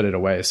want to put it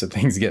away so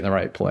things get in the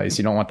right place.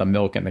 You don't want the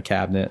milk in the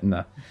cabinet and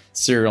the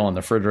cereal in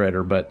the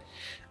refrigerator, but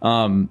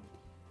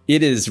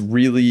it is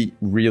really,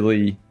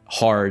 really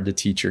hard to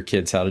teach your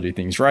kids how to do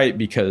things right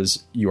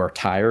because you are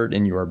tired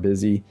and you are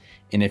busy.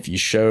 And if you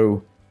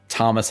show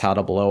Thomas how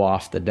to blow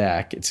off the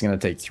deck, it's going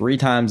to take 3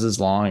 times as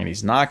long, and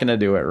he's not going to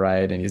do it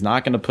right, and he's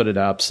not going to put it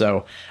up.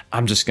 So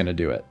I'm just going to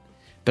do it.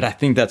 But I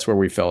think that's where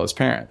we fail as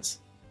parents,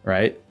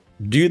 right?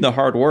 Do the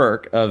hard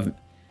work of,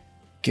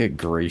 good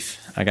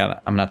grief, I'm going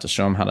to have to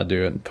show him how to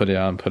do it and put it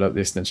on, put up the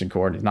extension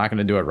cord. He's not going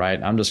to do it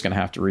right. I'm just going to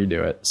have to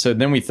redo it. So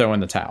then we throw in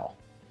the towel.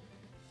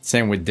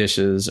 Same with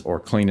dishes or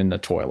cleaning the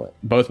toilet.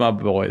 Both my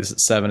boys at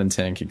 7 and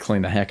 10 could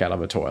clean the heck out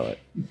of a toilet.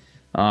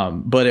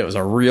 But it was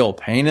a real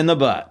pain in the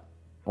butt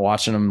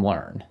watching them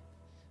learn.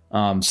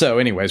 So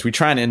anyways, we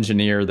try and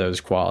engineer those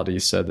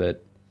qualities so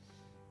that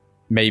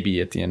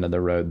maybe at the end of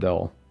the road,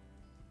 they'll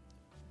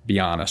be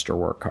honest or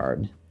work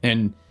hard.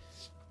 And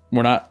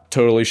we're not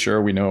totally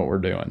sure we know what we're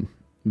doing,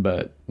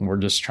 but we're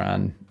just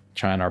trying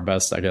our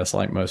best, I guess,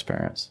 like most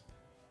parents.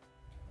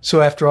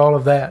 So after all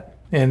of that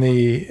and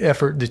the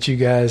effort that you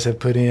guys have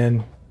put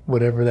in,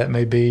 whatever that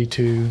may be,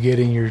 to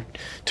getting your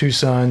 2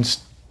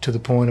 sons to the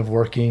point of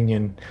working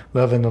and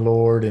loving the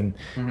Lord and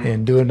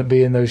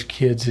being those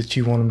kids that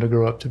you want them to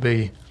grow up to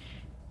be,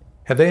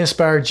 have they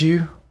inspired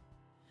you?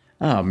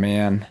 Oh,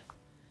 man.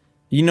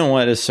 You know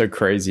what is so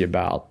crazy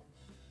about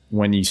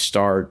when you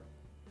start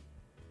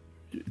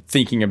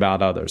thinking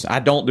about others? I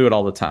don't do it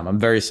all the time. I'm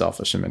very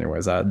selfish in many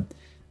ways. I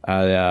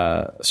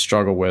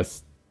struggle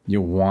with,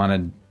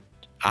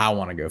 I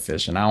want to go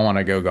fishing. I want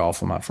to go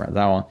golf with my friends.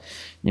 I'm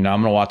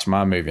going to watch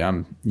my movie.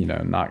 I'm,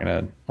 not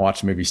going to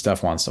watch the movie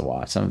Steph wants to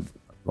watch. I'm,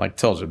 like,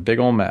 told you, a big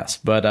old mess.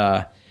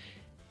 But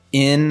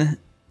in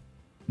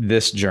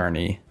this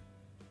journey,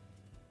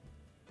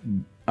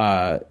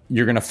 you're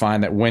going to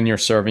find that when you're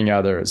serving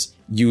others,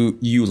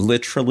 you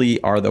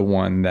literally are the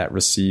one that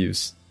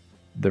receives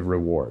the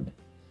reward.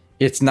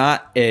 It's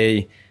not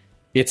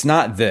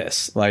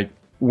this, like,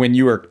 when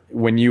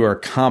you are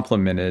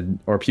complimented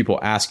or people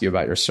ask you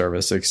about your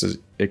service, it's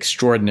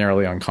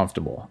extraordinarily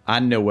uncomfortable.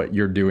 I know what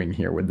you're doing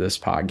here with this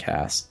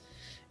podcast,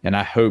 and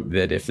I hope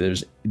that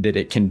that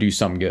it can do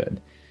some good.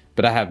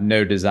 But I have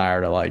no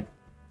desire to, like,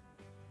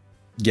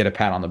 get a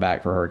pat on the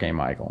back for Hurricane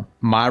Michael.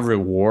 My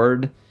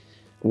reward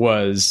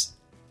was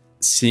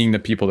seeing the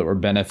people that were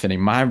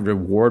benefiting. My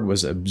reward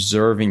was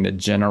observing the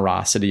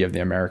generosity of the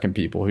American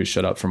people who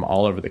showed up from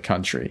all over the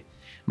country.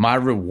 My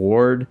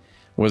reward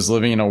was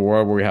living in a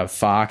world where we have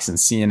Fox and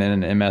CNN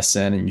and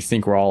MSN, and you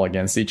think we're all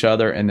against each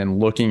other, and then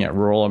looking at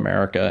rural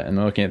America and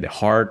looking at the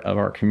heart of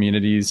our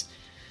communities,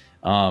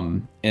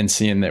 and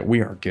seeing that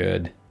we are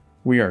good.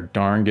 We are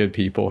darn good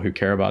people who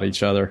care about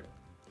each other,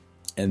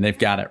 and they've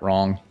got it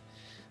wrong.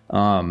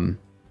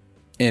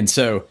 And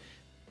so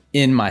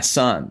in my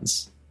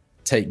sons,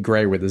 take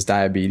Gray with his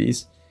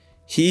diabetes,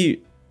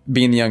 he,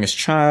 being the youngest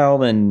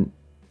child and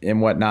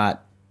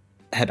whatnot,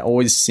 had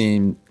always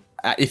seen,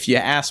 if you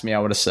asked me, I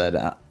would have said,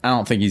 I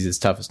don't think he's as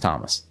tough as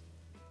Thomas,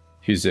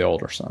 who's the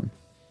older son.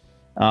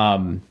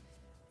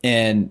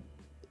 And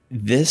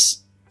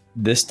this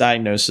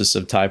diagnosis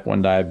of type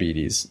 1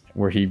 diabetes,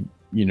 where he,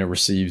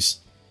 receives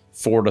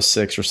 4 to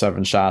 6 or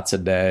 7 shots a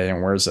day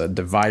and wears a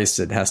device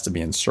that has to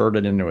be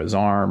inserted into his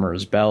arm or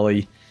his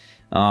belly,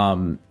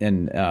 and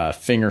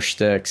finger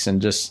sticks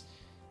and just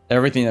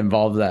everything that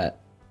involves that.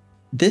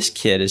 This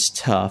kid is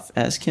tough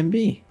as can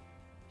be.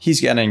 He's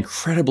got an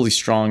incredibly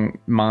strong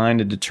mind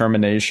and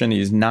determination.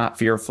 He's not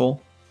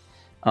fearful.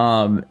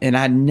 And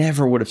I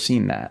never would have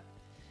seen that.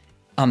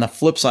 On the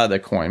flip side of the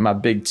coin, my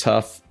big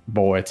tough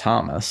boy,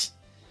 Thomas,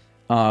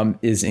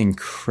 is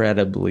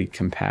incredibly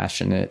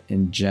compassionate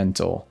and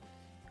gentle.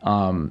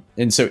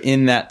 And so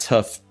in that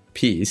tough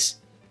piece,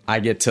 I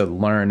get to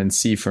learn and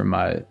see from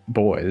my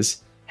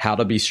boys how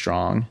to be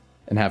strong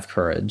and have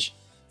courage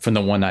from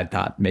the one I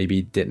thought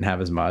maybe didn't have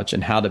as much,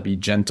 and how to be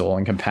gentle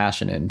and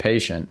compassionate and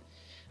patient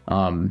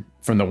from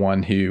the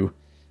one who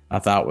I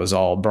thought was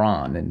all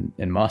brawn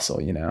and muscle,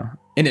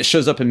 And it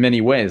shows up in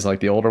many ways. Like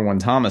the older one,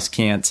 Thomas,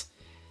 the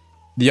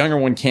younger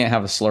one can't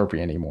have a Slurpee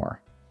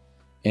anymore.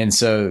 And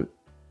so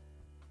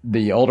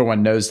the older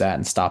one knows that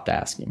and stopped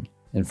asking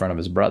in front of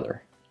his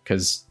brother.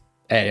 Because,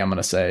 I'm going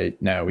to say,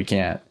 no, we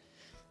can't.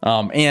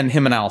 And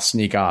him and I'll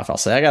sneak off. I'll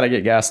say, I got to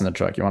get gas in the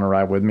truck. You want to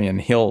ride with me? And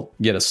he'll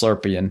get a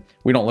Slurpee. And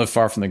we don't live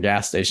far from the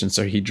gas station,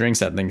 so he drinks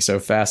that thing so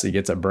fast he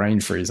gets a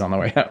brain freeze on the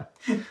way home.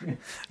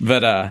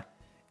 But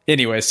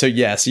anyway, so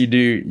yes, you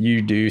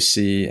do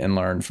see and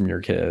learn from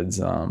your kids.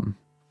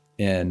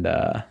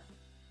 Yeah,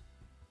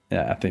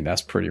 I think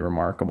that's pretty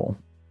remarkable.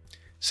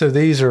 So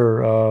these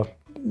are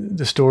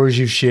the stories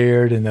you've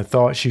shared and the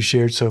thoughts you've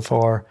shared so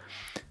far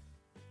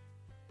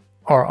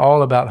are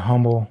all about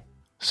humble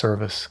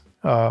service.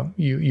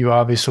 You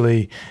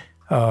obviously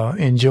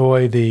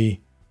enjoy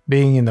the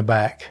being in the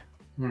back,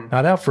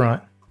 not out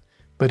front,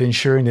 but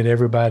ensuring that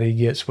everybody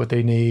gets what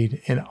they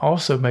need, and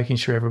also making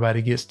sure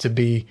everybody gets to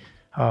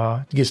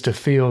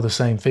feel the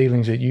same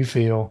feelings that you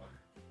feel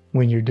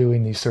when you're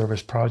doing these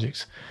service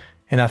projects.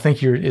 And I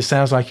think it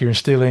sounds like you're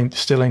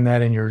instilling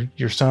that in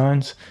your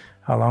sons,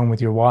 along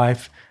with your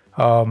wife.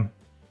 And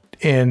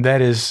that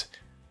is,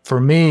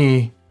 for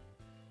me,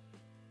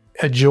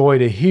 a joy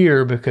to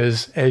hear,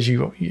 because as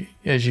you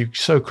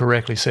so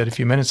correctly said a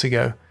few minutes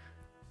ago,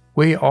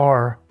 we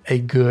are a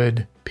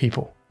good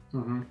people.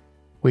 Mm-hmm.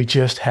 We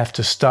just have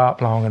to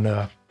stop long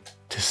enough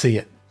to see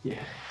it. Yeah.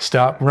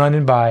 Stop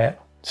running by it.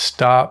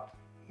 Stop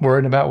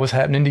worrying about what's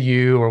happening to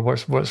you, or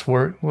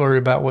worry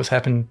about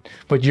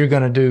what you're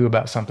going to do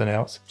about something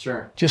else.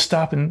 Sure. Just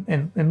stop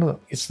and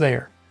look. It's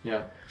there.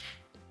 Yeah.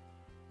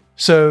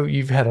 So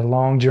you've had a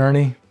long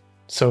journey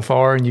so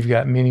far, and you've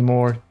got many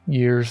more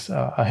years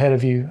ahead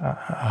of you,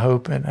 I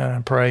hope and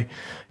I pray.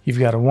 You've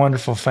got a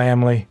wonderful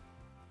family.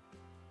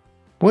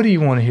 What do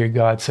you want to hear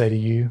God say to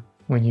you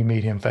when you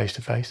meet him face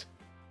to face?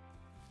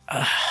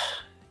 I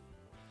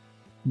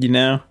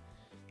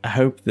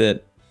hope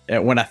that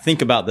when I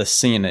think about this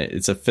scene,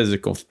 you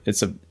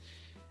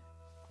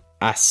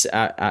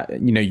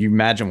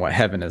imagine what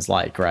heaven is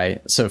like,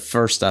 right? So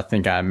first, I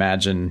think I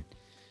imagine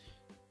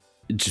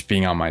just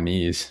being on my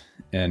knees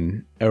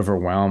and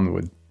overwhelmed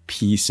with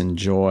peace and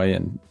joy.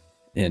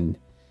 And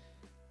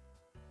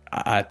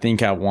I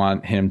think I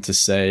want him to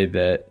say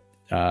that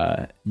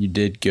you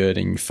did good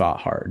and you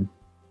fought hard.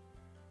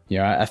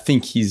 I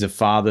think he's a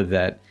father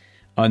that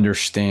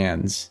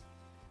understands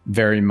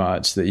very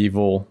much the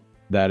evil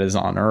that is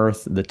on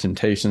earth, the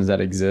temptations that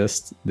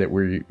exist, that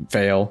we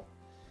fail.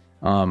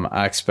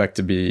 I expect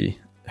to be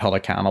held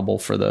accountable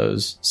for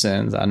those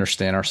sins. I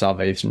understand our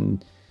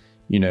salvation,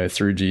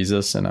 through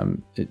Jesus, and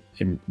I'm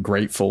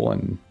grateful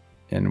and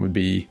would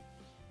be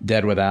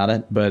dead without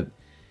it. But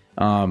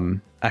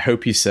I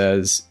hope he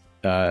says,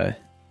 you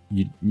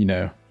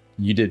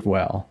did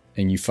well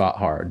and you fought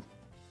hard.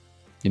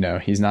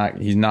 He's not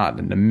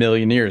in a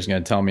million years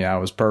going to tell me I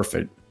was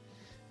perfect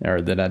or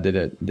that I did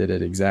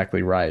it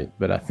exactly right.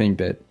 But I think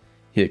that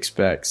he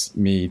expects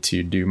me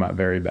to do my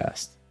very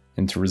best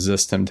and to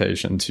resist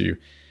temptation, to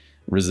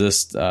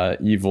resist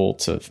evil,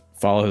 to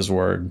follow his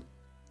word,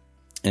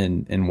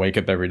 and wake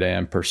up every day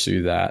and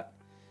pursue that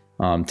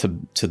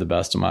to the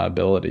best of my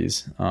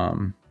abilities.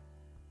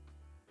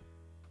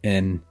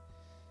 And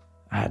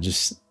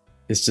it's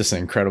just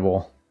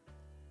incredible.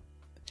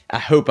 I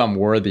hope I'm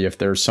worthy. If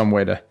there's some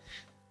way to,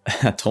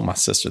 I told my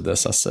sister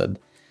this, I said,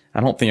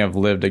 I don't think I've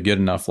lived a good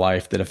enough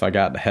life that if I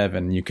got to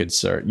heaven, you could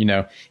serve,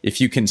 if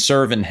you can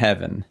serve in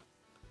heaven,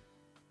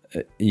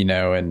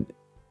 and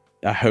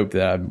I hope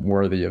that I'm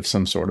worthy of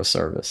some sort of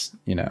service,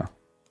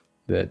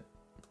 that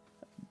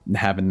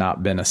having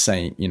not been a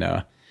saint,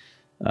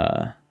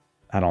 I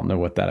don't know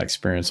what that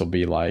experience will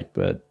be like,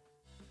 but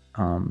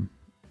I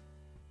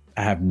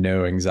have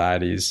no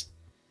anxieties.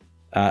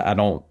 I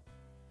don't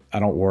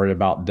worry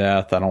about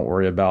death. I don't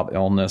worry about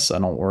illness. I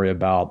don't worry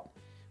about,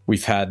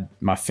 we've had,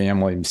 my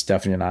family,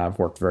 Stephanie and I have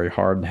worked very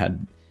hard and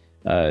had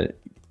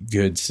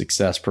good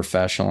success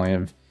professionally,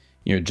 and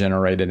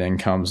generated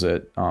incomes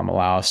that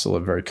allow us to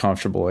live very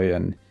comfortably.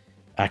 And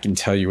I can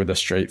tell you with a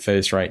straight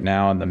face right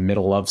now, in the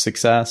middle of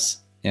success,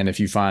 and if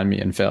you find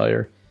me in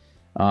failure,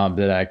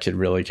 that I could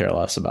really care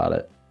less about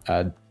it.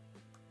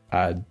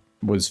 I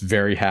was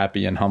very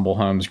happy in humble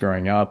homes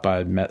growing up.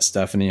 I met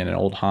Stephanie in an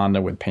old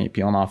Honda with paint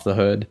peeling off the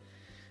hood.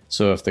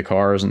 So if the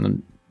cars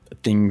and the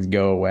things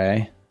go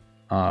away,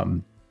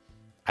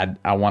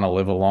 I want to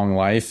live a long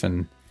life,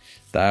 and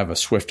I have a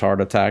swift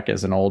heart attack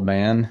as an old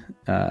man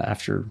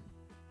after,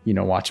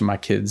 watching my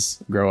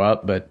kids grow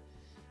up. But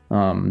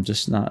I'm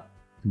just not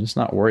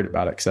worried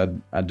about it, because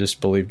I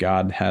just believe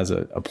God has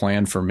a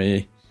plan for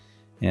me,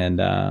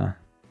 and I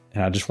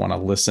just want to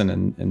listen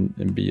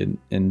and be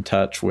in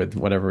touch with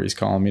whatever he's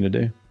calling me to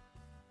do.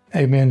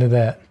 Amen to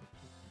that.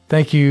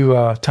 Thank you,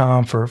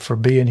 Tom, for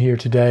being here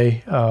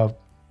today.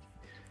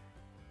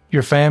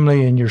 Your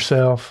family and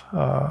yourself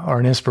are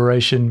an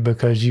inspiration,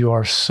 because you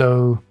are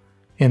so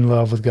in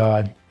love with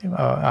God.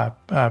 I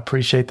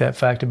appreciate that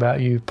fact about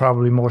you,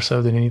 probably more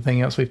so than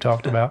anything else we've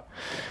talked about.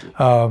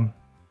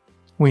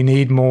 We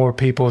need more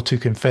people to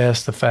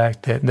confess the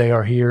fact that they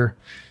are here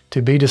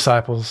to be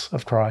disciples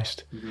of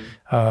Christ.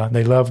 Mm-hmm.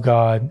 They love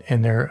God,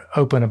 and they're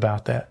open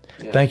about that.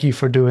 Yeah. Thank you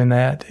for doing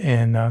that,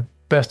 and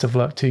best of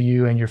luck to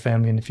you and your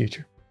family in the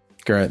future.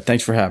 Great.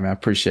 Thanks for having me. I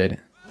appreciate it.